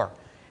 5 more.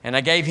 And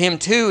I gave him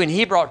 2, and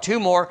he brought 2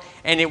 more,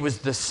 and it was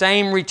the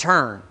same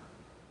return.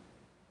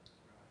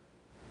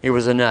 It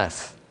was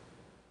enough.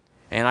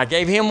 And I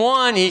gave him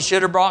 1, he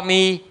should have brought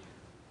me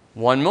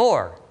 1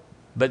 more.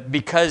 But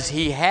because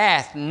he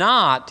hath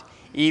not,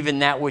 even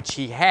that which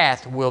he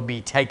hath will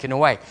be taken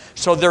away.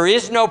 So there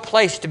is no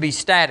place to be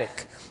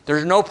static.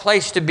 There's no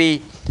place to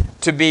be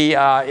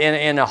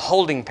in a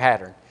holding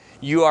pattern.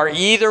 You are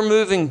either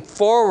moving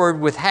forward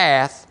with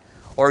hath,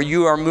 or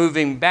you are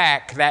moving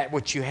back. That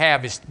which you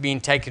have is being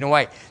taken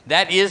away.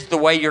 That is the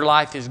way your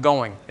life is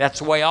going. That's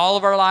the way all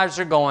of our lives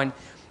are going,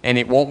 and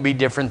it won't be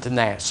different than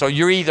that. So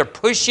you're either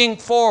pushing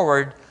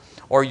forward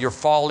or you're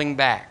falling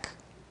back.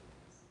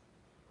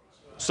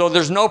 So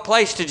there's no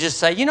place to just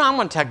say, I'm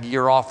going to take a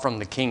year off from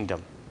the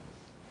kingdom.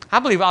 I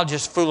believe I'll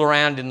just fool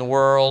around in the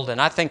world,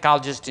 and I think I'll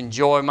just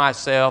enjoy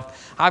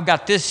myself. I've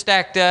got this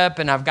stacked up,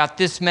 and I've got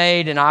this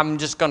made, and I'm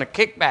just going to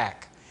kick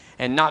back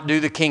and not do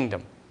the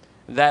kingdom.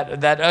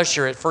 That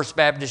usher at First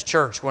Baptist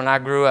Church when I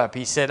grew up,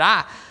 he said,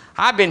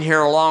 I've been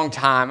here a long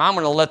time. I'm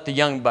going to let the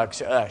young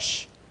bucks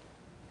ush.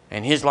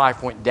 And his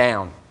life went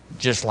down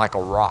just like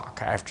a rock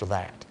after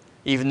that,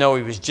 even though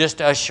he was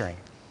just ushering.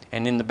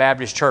 And in the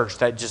Baptist church,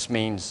 that just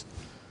means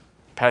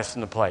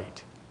passing the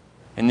plate.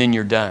 And then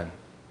you're done.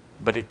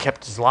 But it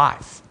kept his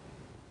life.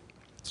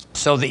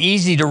 So the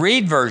easy to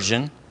read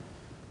version,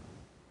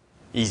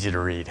 easy to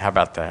read, how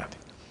about that?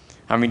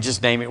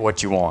 Just name it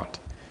what you want.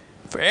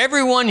 For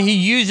everyone who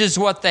uses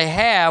what they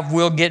have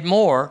will get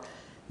more.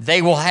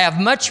 They will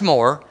have much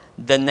more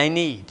than they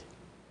need.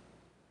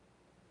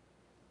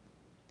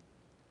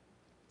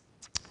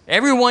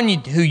 Everyone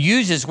who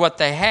uses what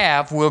they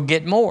have will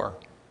get more.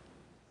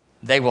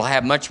 They will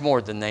have much more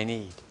than they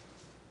need.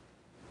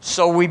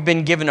 So we've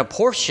been given a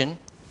portion,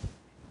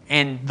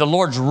 and the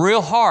Lord's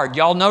real hard.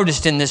 Y'all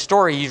noticed in this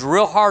story, he's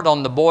real hard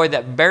on the boy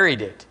that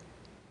buried it.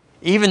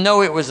 Even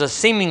though it was a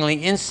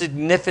seemingly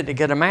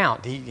insignificant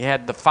amount. He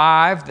had the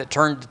 5 that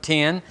turned to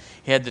 10.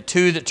 He had the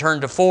 2 that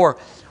turned to 4.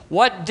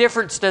 What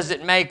difference does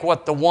it make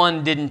what the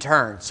 1 didn't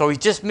turn? So he's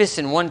just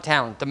missing 1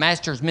 talent. The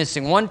master's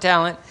missing 1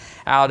 talent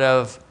out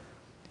of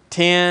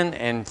 10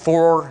 and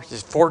 4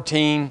 is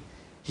 14.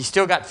 He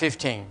still got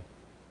 15.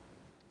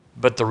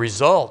 But the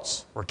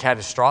results were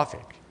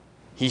catastrophic.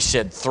 He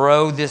said,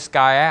 throw this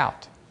guy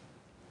out.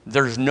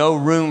 There's no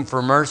room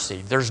for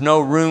mercy. There's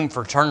no room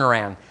for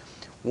turnaround.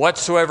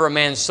 Whatsoever a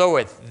man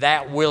soweth,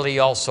 that will he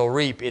also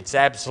reap. It's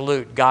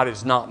absolute. God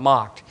is not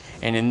mocked.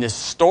 And in this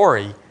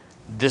story,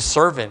 this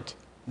servant,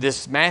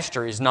 this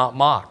master is not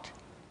mocked.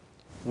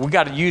 We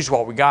got to use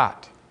what we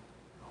got,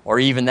 or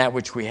even that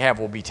which we have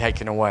will be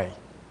taken away.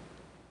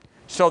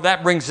 So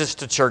that brings us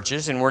to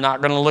churches, and we're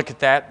not going to look at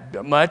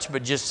that much,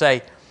 but just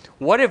say,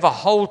 what if a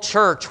whole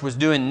church was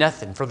doing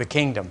nothing for the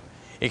kingdom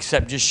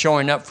except just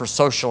showing up for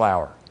social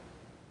hour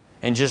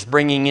and just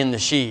bringing in the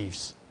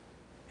sheaves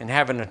and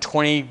having a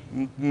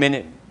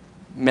 20-minute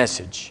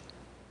message?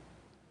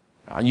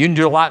 You can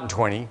do a lot in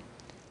 20,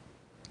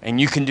 and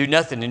you can do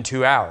nothing in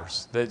 2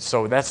 hours.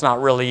 So that's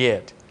not really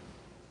it.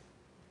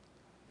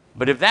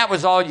 But if that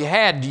was all you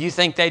had, do you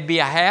think they'd be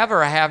a have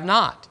or a have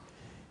not?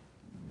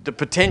 The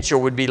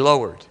potential would be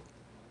lowered.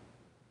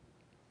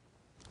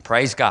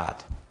 Praise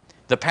God.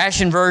 The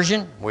Passion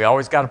Version, we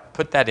always got to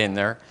put that in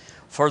there.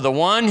 For the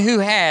one who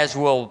has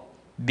will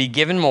be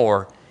given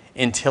more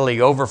until he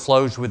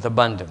overflows with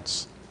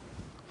abundance.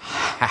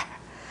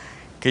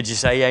 Could you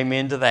say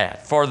amen to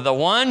that? For the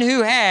one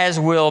who has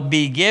will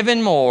be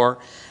given more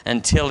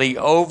until he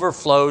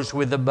overflows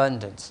with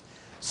abundance.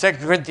 2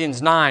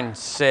 Corinthians 9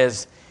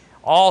 says,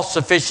 all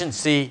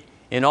sufficiency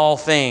in all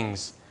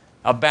things,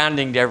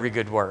 abounding to every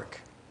good work.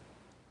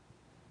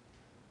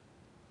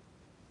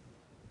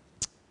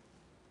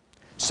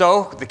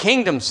 So the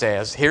kingdom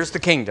says, here's the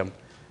kingdom,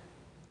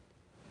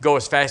 go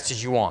as fast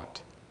as you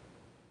want.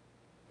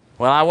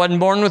 Well, I wasn't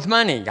born with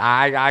money.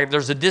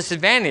 There's a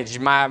disadvantage.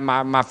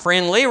 My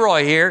friend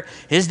Leroy here,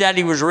 his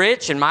daddy was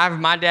rich and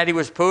my daddy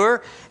was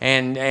poor,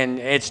 and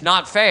it's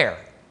not fair.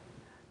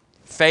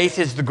 Faith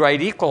is the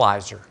great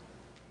equalizer.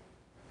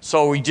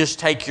 So we just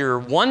take your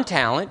 1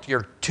 talent,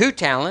 your 2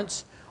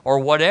 talents, or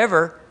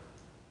whatever,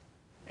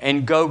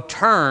 and go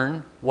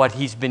turn what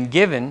he's been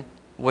given,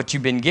 what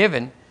you've been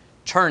given,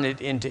 turn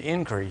it into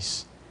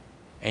increase,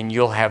 and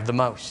you'll have the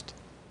most.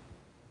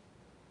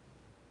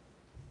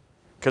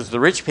 Because the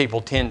rich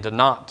people tend to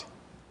not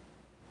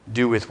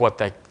do with what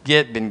they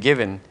been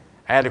given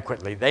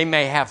adequately. They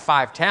may have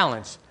 5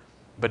 talents,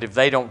 but if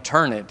they don't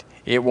turn it,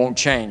 it won't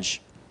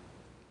change.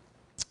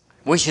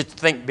 We should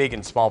think big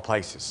in small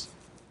places.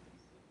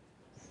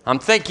 I'm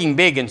thinking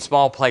big in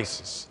small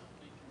places.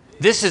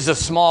 This is a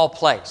small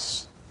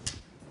place.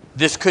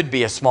 This could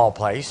be a small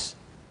place.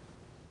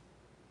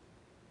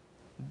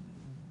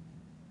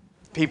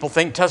 People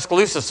think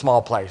Tuscaloosa is a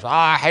small place.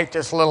 I hate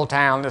this little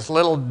town,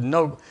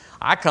 no.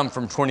 I come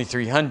from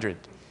 2300.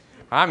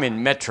 I'm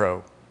in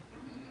Metro.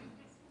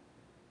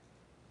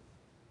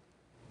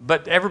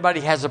 But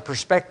everybody has a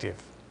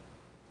perspective.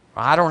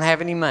 I don't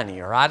have any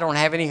money, or I don't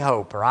have any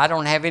hope, or I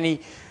don't have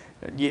any,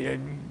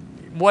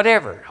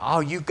 whatever. Oh,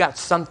 you've got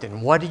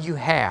something. What do you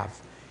have?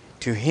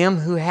 To him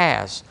who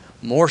has,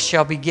 more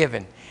shall be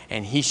given,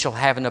 and he shall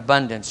have an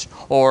abundance,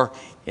 or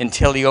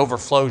until he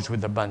overflows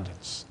with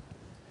abundance.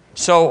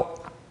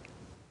 So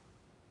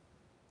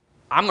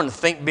I'm going to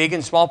think big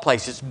in small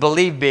places,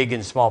 believe big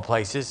in small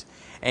places,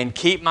 and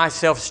keep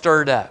myself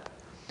stirred up.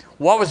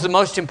 What was the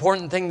most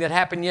important thing that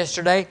happened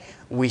yesterday?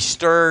 We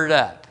stirred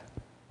up.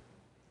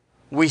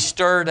 We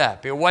stirred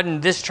up. It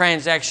wasn't this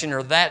transaction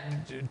or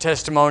that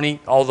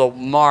testimony, although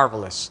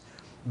marvelous,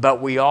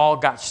 but we all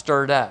got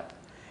stirred up.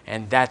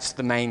 And that's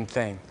the main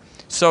thing.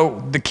 So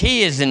the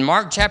key is in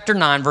Mark chapter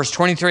 9, verse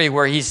 23,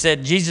 where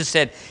Jesus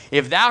said,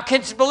 if thou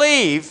canst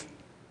believe,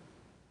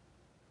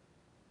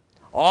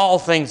 all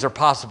things are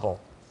possible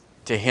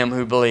to him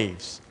who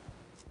believes.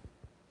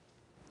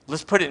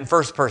 Let's put it in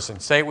first person.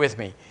 Say it with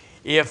me.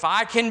 If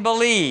I can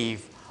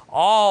believe,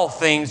 all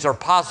things are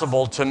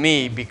possible to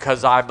me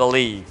because I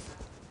believe.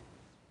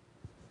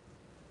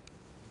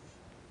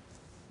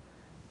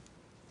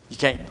 You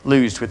can't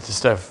lose with the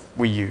stuff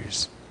we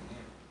use.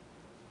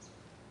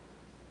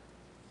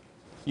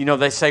 You know,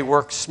 they say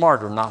work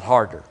smarter, not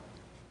harder.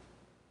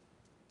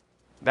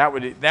 That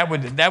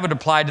would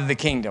apply to the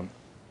kingdom.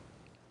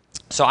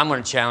 So I'm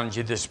going to challenge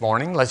you this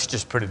morning. Let's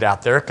just put it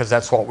out there because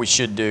that's what we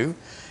should do,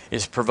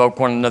 is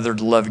provoke one another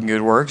to love and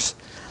good works.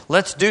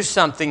 Let's do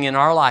something in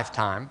our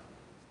lifetime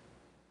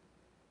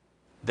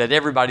that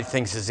everybody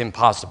thinks is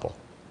impossible.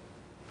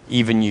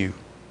 Even you,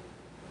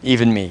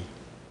 even me.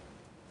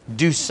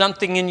 Do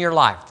something in your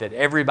life that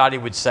everybody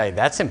would say,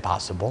 that's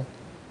impossible.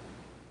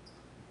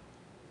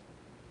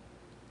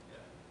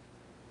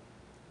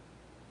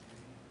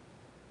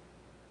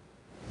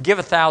 Give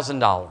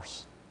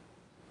 $1,000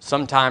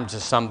 sometime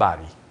to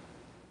somebody.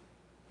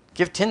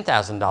 Give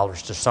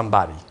 $10,000 to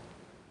somebody.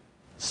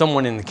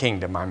 Someone in the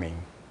kingdom, I mean.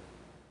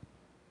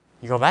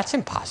 You go, that's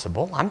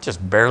impossible. I'm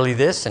just barely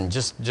this and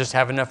just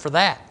have enough for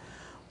that.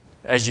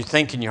 As you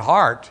think in your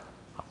heart,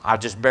 I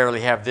just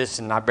barely have this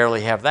and I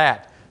barely have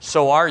that.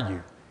 So are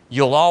you.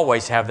 You'll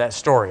always have that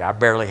story. I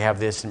barely have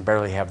this and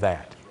barely have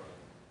that.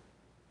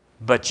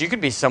 But you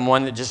could be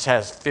someone that just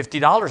has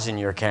 $50 in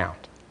your account.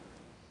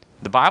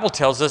 The Bible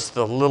tells us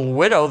the little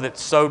widow that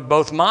sowed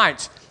both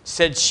mites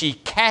said she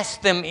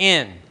cast them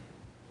in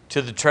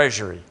to the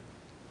treasury.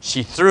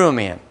 She threw them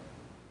in.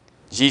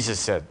 Jesus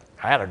said,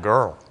 I had a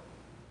girl.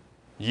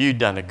 You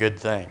done a good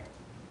thing.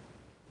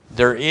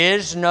 There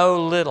is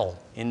no little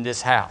in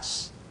this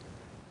house.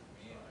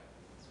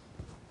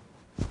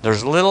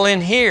 There's little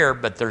in here,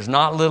 but there's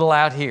not little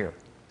out here.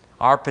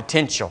 Our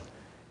potential.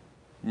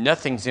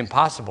 Nothing's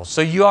impossible.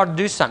 So you ought to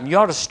do something. You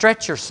ought to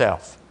stretch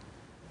yourself.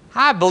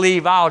 I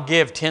believe I'll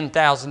give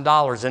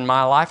 $10,000 in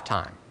my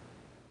lifetime.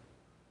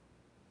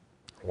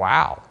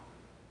 Wow.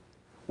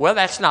 Well,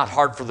 that's not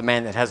hard for the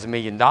man that has $1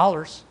 million.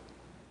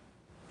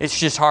 It's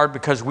just hard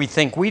because we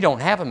think we don't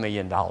have $1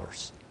 million.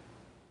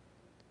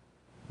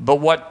 But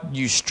what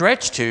you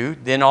stretch to,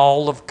 then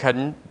all of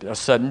a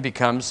sudden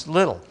becomes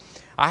little.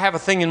 I have a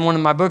thing in one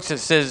of my books that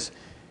says,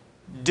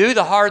 do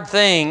the hard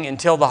thing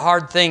until the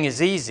hard thing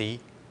is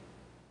easy,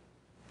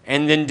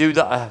 and then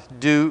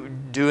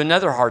do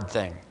another hard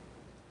thing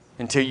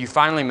until you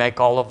finally make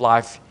all of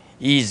life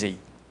easy.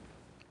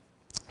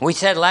 We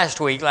said last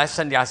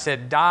Sunday, I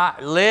said,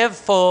 live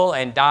full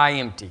and die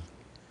empty.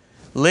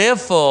 Live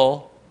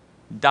full,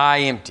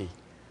 die empty.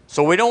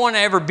 So we don't want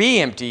to ever be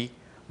empty,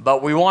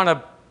 but we want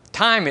to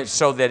time it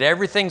so that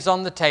everything's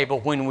on the table.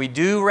 When we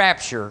do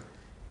rapture,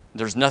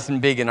 there's nothing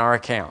big in our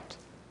account.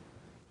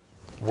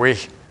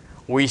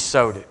 We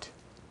sowed it.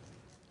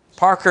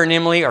 Parker and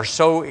Emily are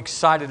so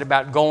excited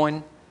about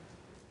going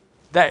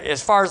that,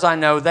 as far as I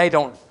know,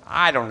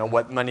 I don't know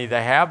what money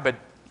they have, but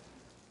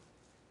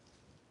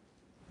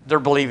they're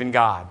believing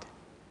God.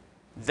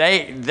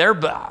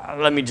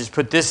 Let me just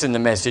put this in the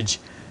message.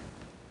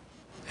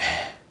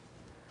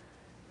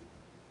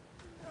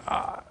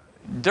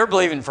 They're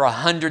believing for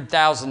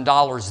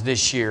 $100,000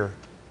 this year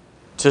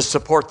to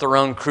support their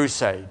own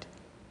crusade.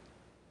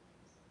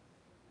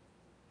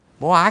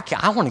 Boy,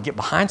 I want to get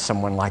behind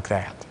someone like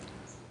that.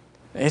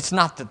 It's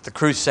not that the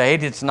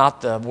crusade, it's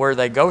not where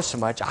they go so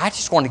much. I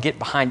just want to get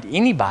behind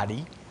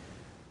anybody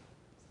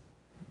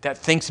that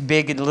thinks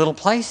big in little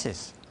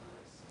places.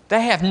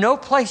 They have no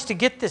place to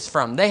get this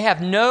from. They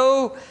have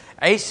no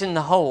ace in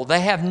the hole.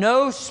 They have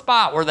no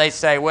spot where they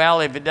say,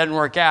 well, if it doesn't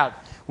work out,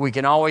 we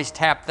can always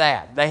tap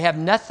that. They have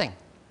nothing.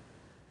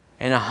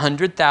 And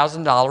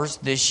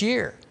 $100,000 this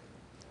year.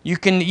 You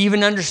can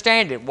even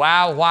understand it.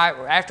 Wow, why?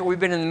 After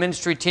we've been in the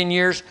ministry 10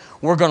 years,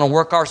 we're going to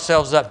work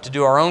ourselves up to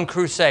do our own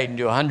crusade and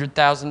do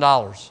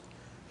 $100,000.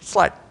 It's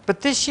like,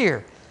 but this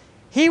year,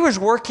 he was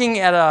working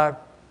at a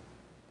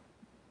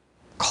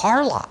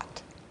car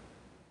lot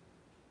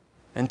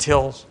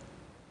until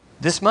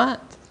this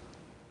month.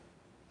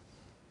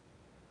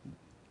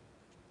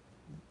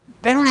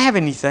 They don't have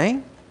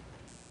anything.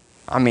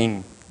 I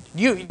mean,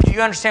 you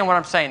understand what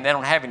I'm saying? They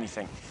don't have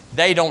anything.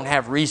 They don't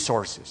have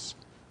resources.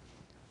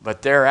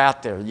 But they're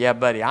out there. Yeah,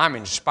 buddy, I'm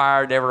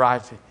inspired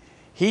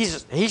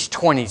he's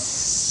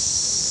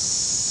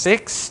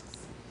 26.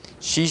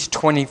 She's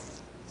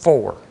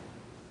 24.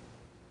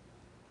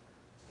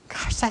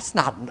 Gosh, that's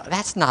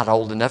not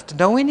old enough to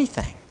know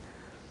anything.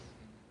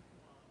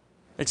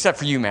 Except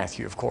for you,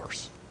 Matthew, of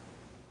course.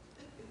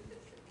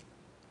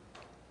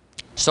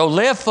 So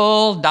live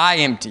full, die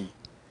empty.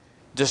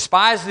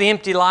 Despise the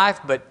empty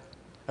life, but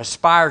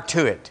aspire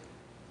to it,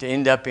 to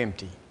end up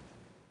empty.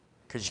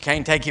 Because you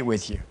can't take it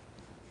with you.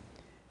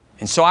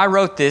 And so I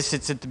wrote this.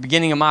 It's at the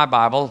beginning of my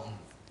Bible,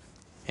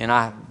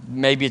 and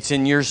maybe it's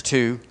in yours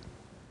too,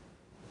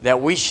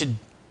 that we should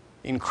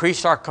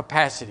increase our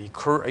capacity,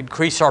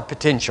 increase our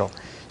potential.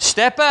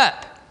 Step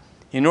up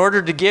in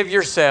order to give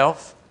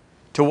yourself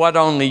to what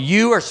only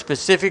you are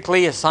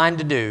specifically assigned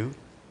to do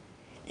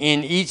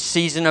in each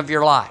season of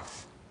your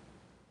life.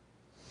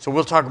 So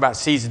we'll talk about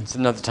seasons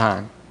another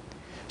time.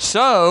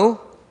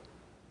 So,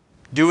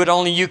 do what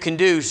only you can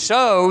do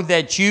so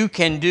that you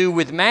can do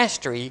with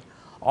mastery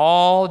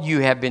all you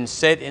have been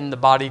set in the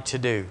body to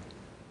do.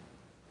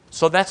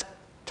 So that's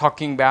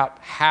talking about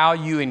how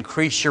you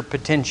increase your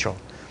potential.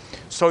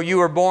 So you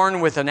were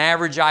born with an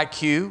average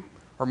IQ,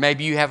 or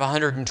maybe you have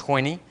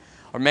 120,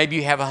 or maybe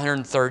you have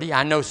 130.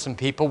 I know some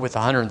people with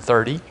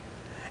 130,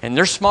 and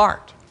they're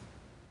smart.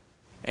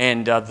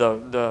 And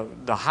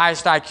the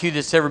highest IQ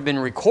that's ever been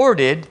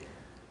recorded,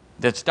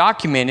 that's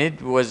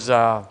documented, was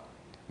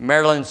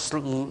Marilyn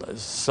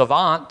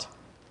Savant,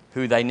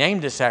 who they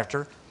named us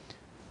after,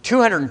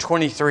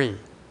 223.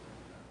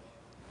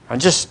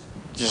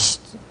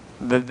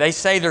 They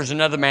say there's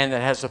another man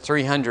that has a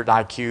 300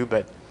 IQ,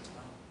 but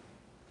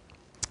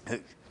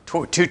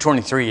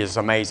 223 is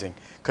amazing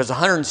because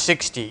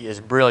 160 is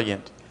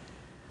brilliant.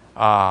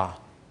 Einstein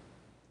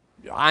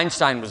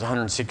was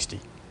 160,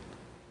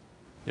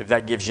 if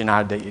that gives you an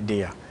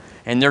idea.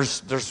 And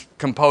there's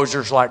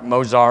composers like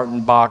Mozart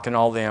and Bach and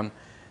all them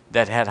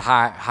that had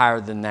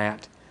higher than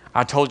that.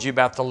 I told you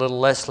about the little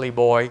Leslie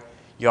boy.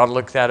 You ought to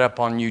look that up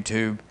on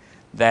YouTube.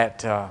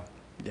 That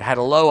had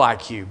a low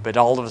IQ, but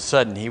all of a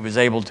sudden he was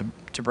able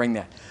to bring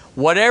that.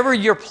 Whatever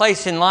your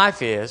place in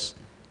life is,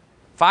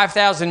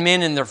 5,000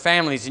 men and their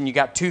families, and you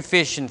got 2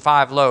 fish and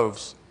 5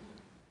 loaves.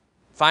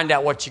 Find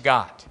out what you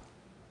got.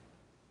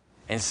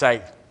 And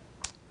say,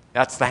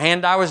 that's the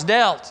hand I was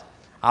dealt.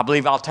 I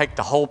believe I'll take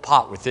the whole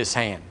pot with this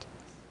hand.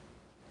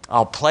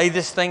 I'll play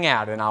this thing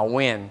out and I'll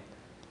win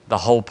the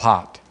whole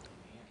pot.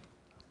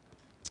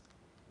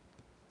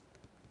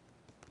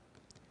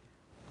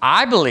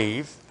 I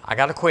believe, I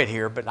got to quit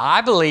here, but I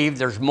believe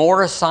there's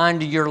more assigned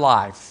to your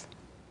life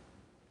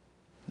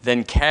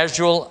than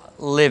casual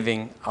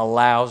living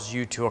allows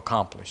you to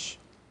accomplish.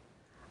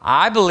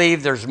 I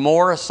believe there's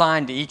more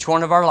assigned to each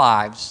one of our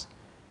lives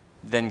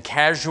than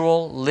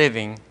casual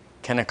living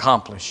can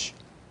accomplish.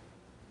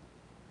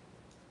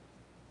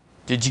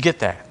 Did you get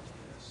that?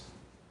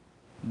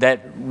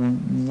 That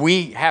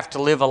we have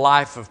to live a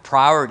life of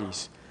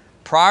priorities.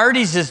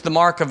 Priorities is the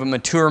mark of a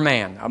mature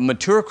man. A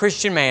mature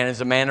Christian man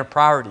is a man of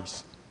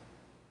priorities.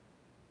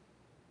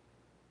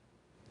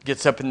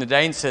 Gets up in the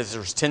day and says,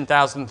 there's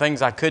 10,000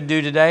 things I could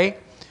do today.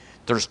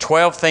 There's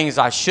 12 things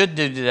I should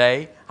do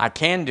today, I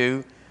can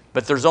do,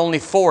 but there's only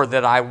 4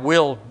 that I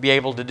will be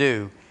able to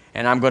do,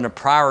 and I'm going to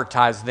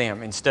prioritize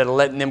them. Instead of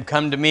letting them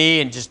come to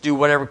me and just do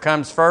whatever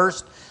comes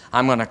first,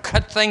 I'm going to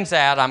cut things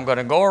out. I'm going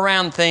to go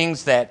around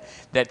things that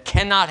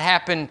cannot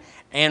happen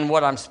and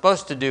what I'm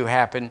supposed to do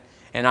happen,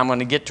 and I'm going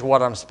to get to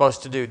what I'm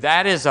supposed to do.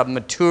 That is a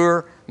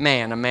mature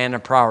man, a man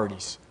of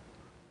priorities.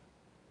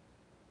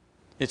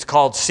 It's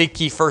called Seek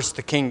Ye First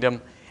the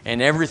Kingdom, and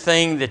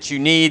everything that you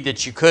need,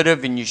 that you could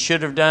have and you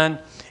should have done,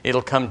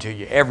 it'll come to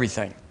you.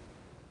 Everything.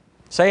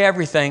 Say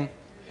everything.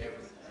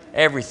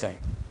 Everything.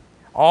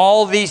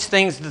 All these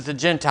things that the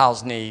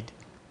Gentiles need.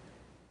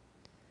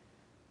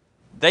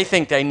 They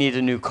think they need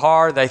a new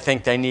car. They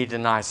think they need a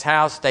nice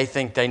house. They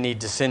think they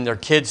need to send their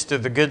kids to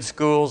the good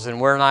schools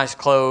and wear nice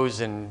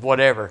clothes and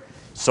whatever.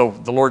 So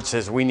the Lord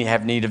says we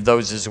have need of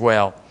those as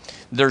well.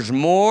 There's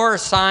more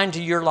assigned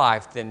to your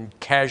life than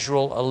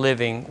casual a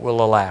living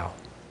will allow.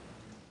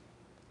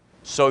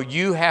 So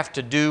you have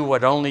to do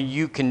what only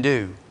you can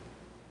do,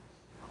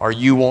 or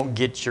you won't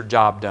get your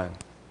job done.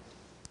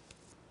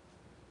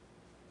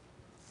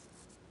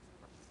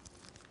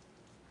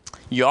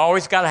 You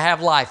always got to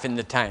have life in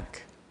the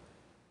tank.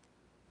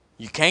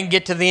 You can't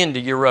get to the end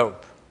of your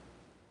rope.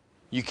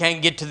 You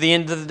can't get to the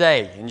end of the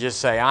day and just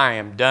say, I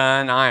am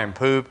done, I am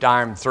pooped,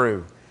 I am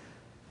through.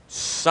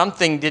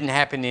 Something didn't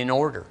happen in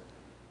order.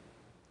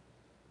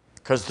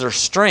 Because there's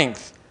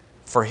strength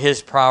for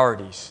His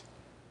priorities.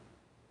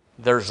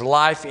 There's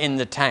life in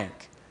the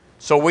tank.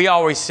 So we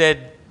always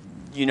said,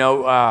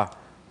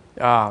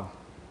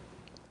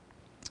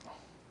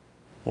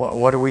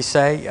 what do we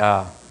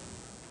say?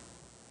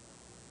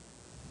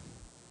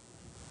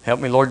 Help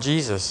me, Lord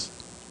Jesus.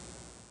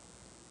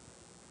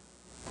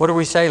 What do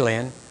we say,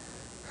 Lynn?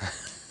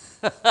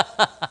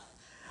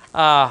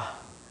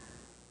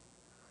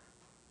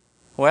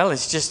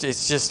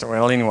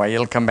 Anyway,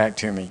 it'll come back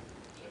to me.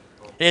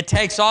 It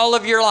takes all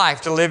of your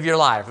life to live your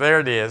life. There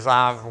it is.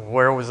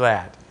 Where was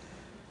that?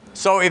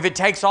 So if it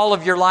takes all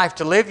of your life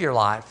to live your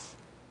life,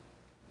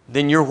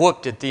 then you're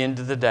whooped at the end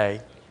of the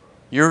day.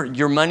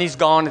 Your money's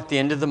gone at the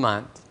end of the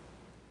month.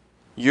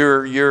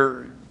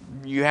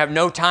 You have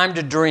no time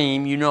to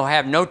dream. You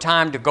have no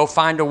time to go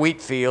find a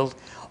wheat field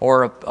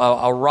or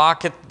a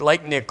rock at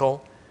Lake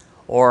Nickel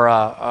or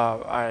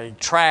a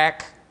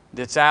track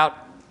that's out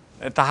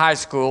at the high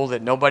school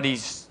that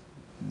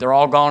they're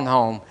all gone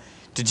home,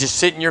 to just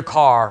sit in your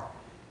car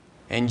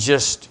and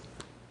just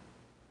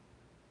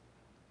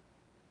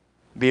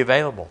be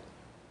available.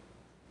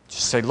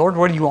 Just say, Lord,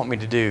 what do you want me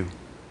to do?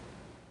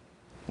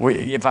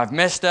 If I've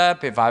messed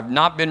up, if I've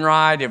not been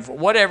right, if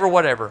whatever,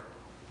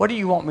 what do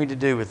you want me to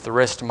do with the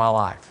rest of my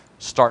life,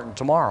 starting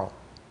tomorrow?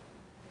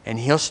 And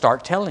He'll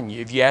start telling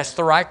you. If you ask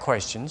the right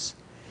questions,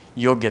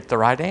 you'll get the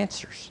right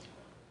answers.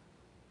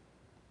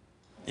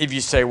 If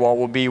you say, what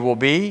will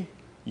be,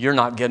 you're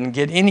not going to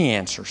get any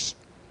answers.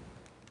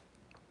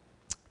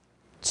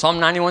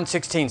 Psalm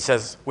 91:16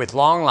 says, with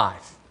long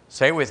life,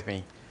 say it with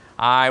me,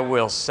 I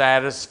will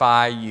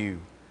satisfy you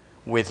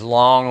with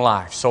long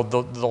life. So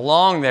the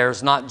long there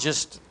is not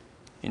just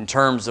in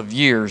terms of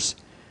years,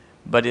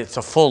 but it's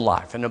a full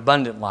life, an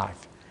abundant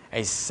life,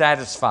 a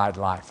satisfied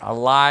life, a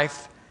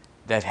life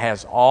that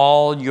has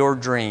all your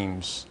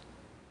dreams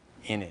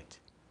in it.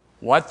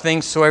 What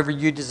things soever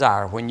you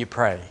desire when you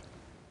pray.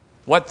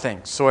 What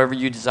things soever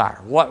you desire.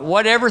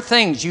 Whatever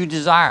things you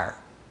desire.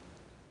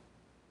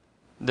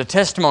 The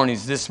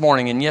testimonies this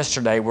morning and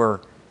yesterday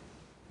were,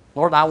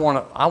 Lord, I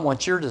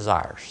want your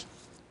desires.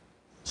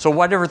 So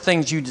whatever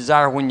things you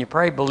desire when you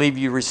pray, believe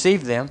you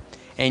receive them,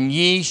 and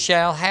ye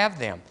shall have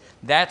them.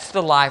 That's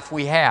the life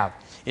we have,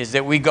 is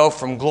that we go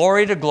from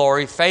glory to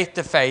glory, faith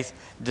to faith,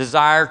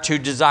 desire to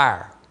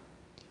desire.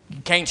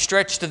 You can't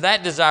stretch to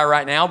that desire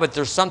right now, but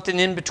there's something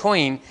in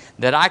between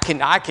that I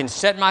can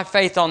set my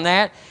faith on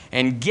that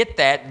and get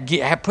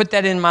that, put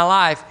that in my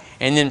life,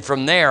 and then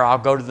from there I'll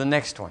go to the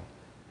next one.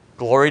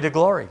 Glory to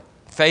glory,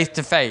 faith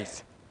to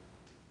faith.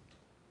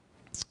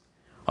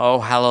 Oh,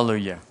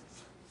 hallelujah.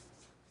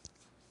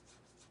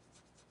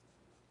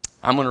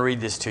 I'm going to read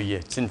this to you.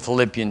 It's in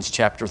Philippians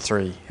chapter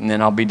 3, and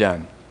then I'll be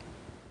done.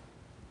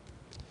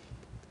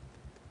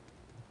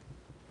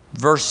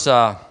 Verse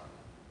 6,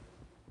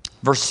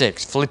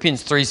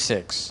 Philippians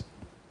 3:6.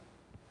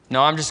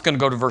 No, I'm just going to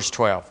go to verse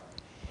 12.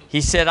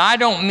 He said, I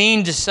don't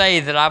mean to say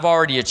that I've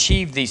already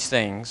achieved these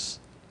things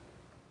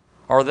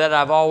or that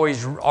I've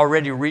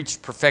already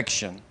reached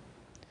perfection,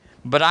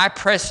 but I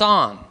press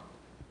on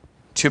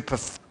to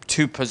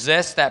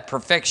possess that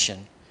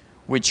perfection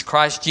which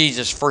Christ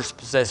Jesus first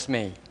possessed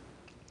me.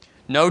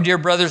 No, dear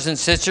brothers and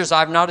sisters,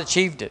 I've not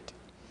achieved it.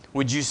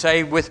 Would you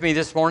say with me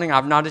this morning,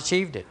 I've not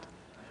achieved it?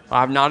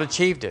 I've not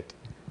achieved it.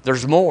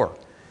 There's more.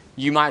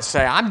 You might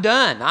say, I'm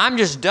done. I'm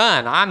just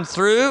done. I'm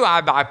through.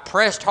 I've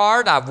pressed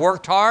hard. I've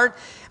worked hard.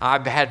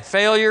 I've had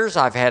failures.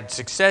 I've had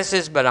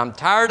successes, but I'm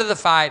tired of the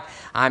fight.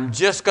 I'm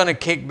just going to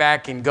kick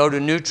back and go to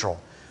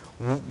neutral.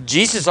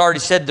 Jesus already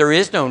said there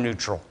is no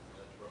neutral.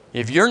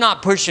 If you're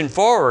not pushing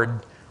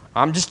forward,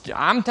 I'm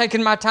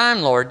taking my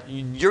time, Lord.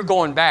 You're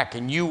going back,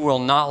 and you will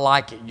not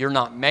like it. You're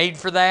not made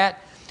for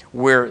that.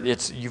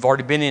 You've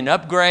already been in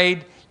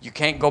upgrade. You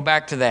can't go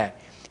back to that.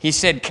 He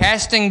said,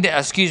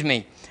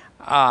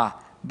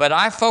 but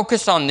I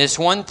focus on this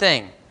one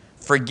thing,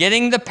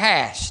 forgetting the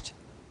past.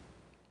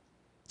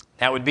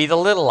 That would be the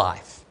little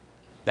life.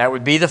 That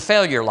would be the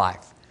failure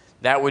life.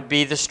 That would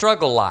be the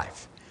struggle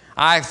life.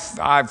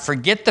 I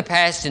forget the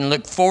past and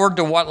look forward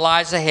to what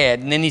lies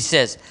ahead. And then he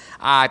says,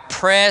 I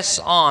press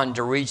on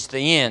to reach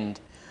the end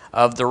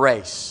of the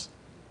race.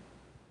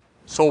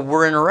 So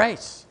we're in a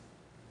race.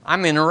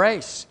 I'm in a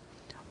race.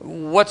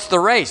 What's the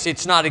race?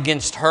 It's not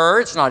against her.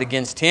 It's not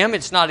against him.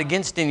 It's not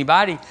against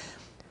anybody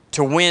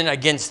to win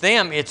against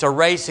them. It's a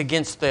race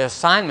against the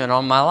assignment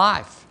on my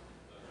life.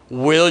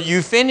 Will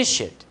you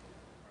finish it?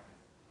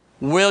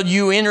 Will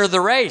you enter the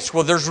race?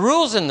 Well, there's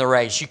rules in the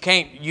race.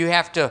 You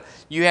have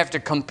to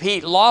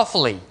compete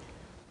lawfully.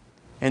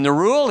 And the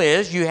rule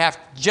is you have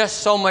just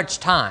so much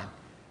time.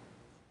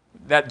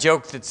 That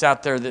joke that's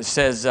out there that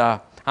says, I'm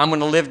going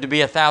to live to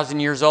be 1,000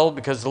 years old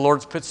because the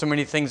Lord's put so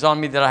many things on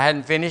me that I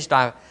hadn't finished.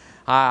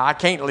 I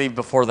can't leave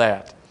before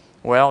that.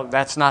 Well,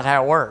 that's not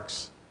how it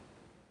works.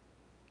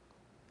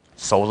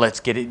 So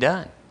let's get it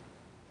done.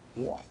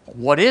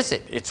 What is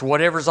it? It's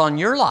whatever's on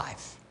your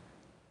life.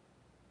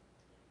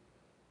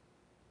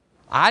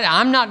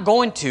 I'm not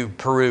going to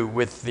Peru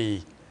with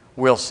the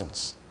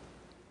Wilsons.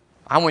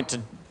 I went to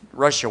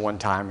Russia one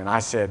time and I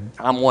said,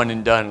 I'm one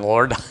and done,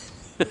 Lord.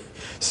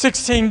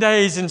 16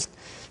 days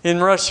in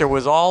Russia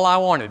was all I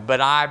wanted,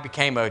 but I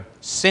became a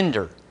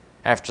cinder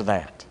after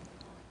that.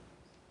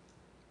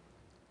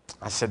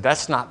 I said,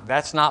 that's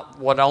not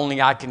what only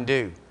I can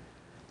do.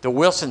 The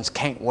Wilsons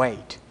can't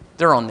wait.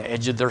 They're on the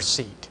edge of their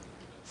seat.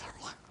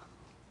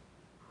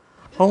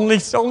 Only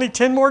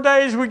 10 more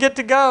days we get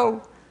to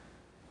go.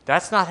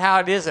 That's not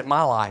how it is at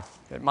my life,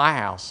 at my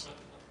house.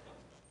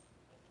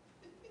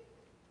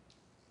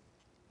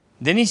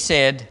 Then he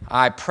said,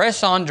 I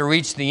press on to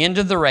reach the end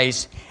of the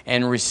race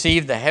and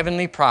receive the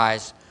heavenly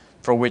prize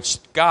for which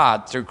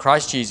God, through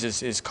Christ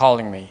Jesus, is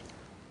calling me.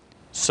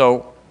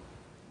 So,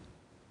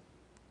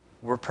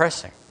 we're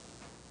pressing.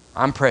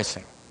 I'm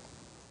pressing.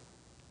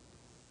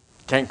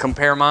 Can't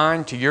compare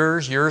mine to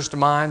yours, yours to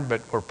mine,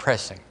 but we're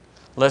pressing.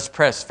 Let's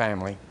press,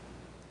 family.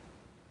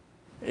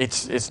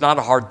 It's not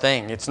a hard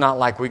thing. It's not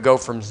like we go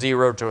from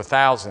 0 to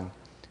 1,000.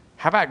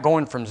 How about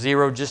going from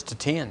 0 just to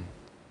 10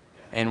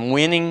 and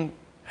winning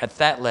at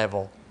that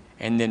level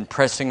and then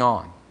pressing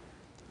on?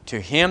 To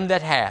him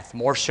that hath,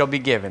 more shall be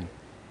given,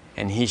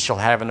 and he shall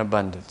have an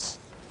abundance.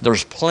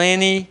 There's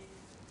plenty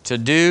to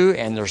do,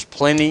 and there's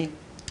plenty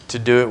to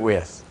do it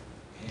with.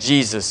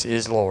 Jesus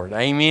is Lord.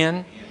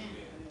 Amen.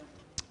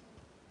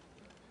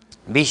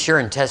 Be sure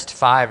and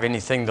testify of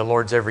anything the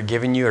Lord's ever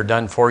given you or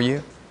done for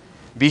you.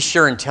 Be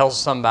sure and tell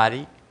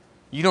somebody.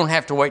 You don't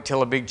have to wait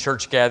till a big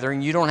church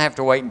gathering. You don't have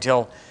to wait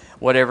until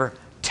whatever.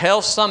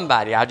 Tell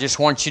somebody. I just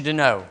want you to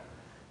know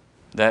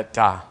that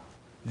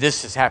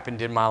this has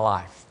happened in my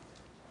life.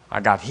 I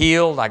got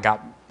healed. I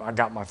got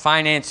my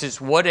finances,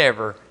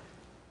 whatever.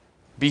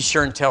 Be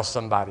sure and tell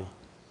somebody.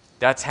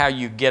 That's how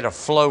you get a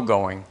flow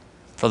going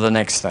for the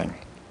next thing.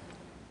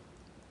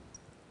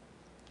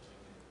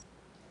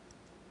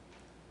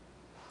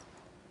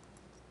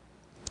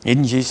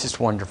 Isn't Jesus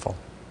wonderful?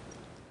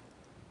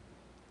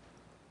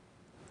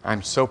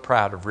 I'm so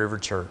proud of River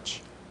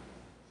Church.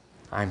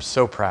 I'm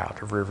so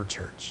proud of River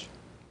Church.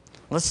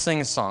 Let's sing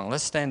a song.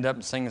 Let's stand up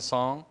and sing a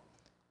song.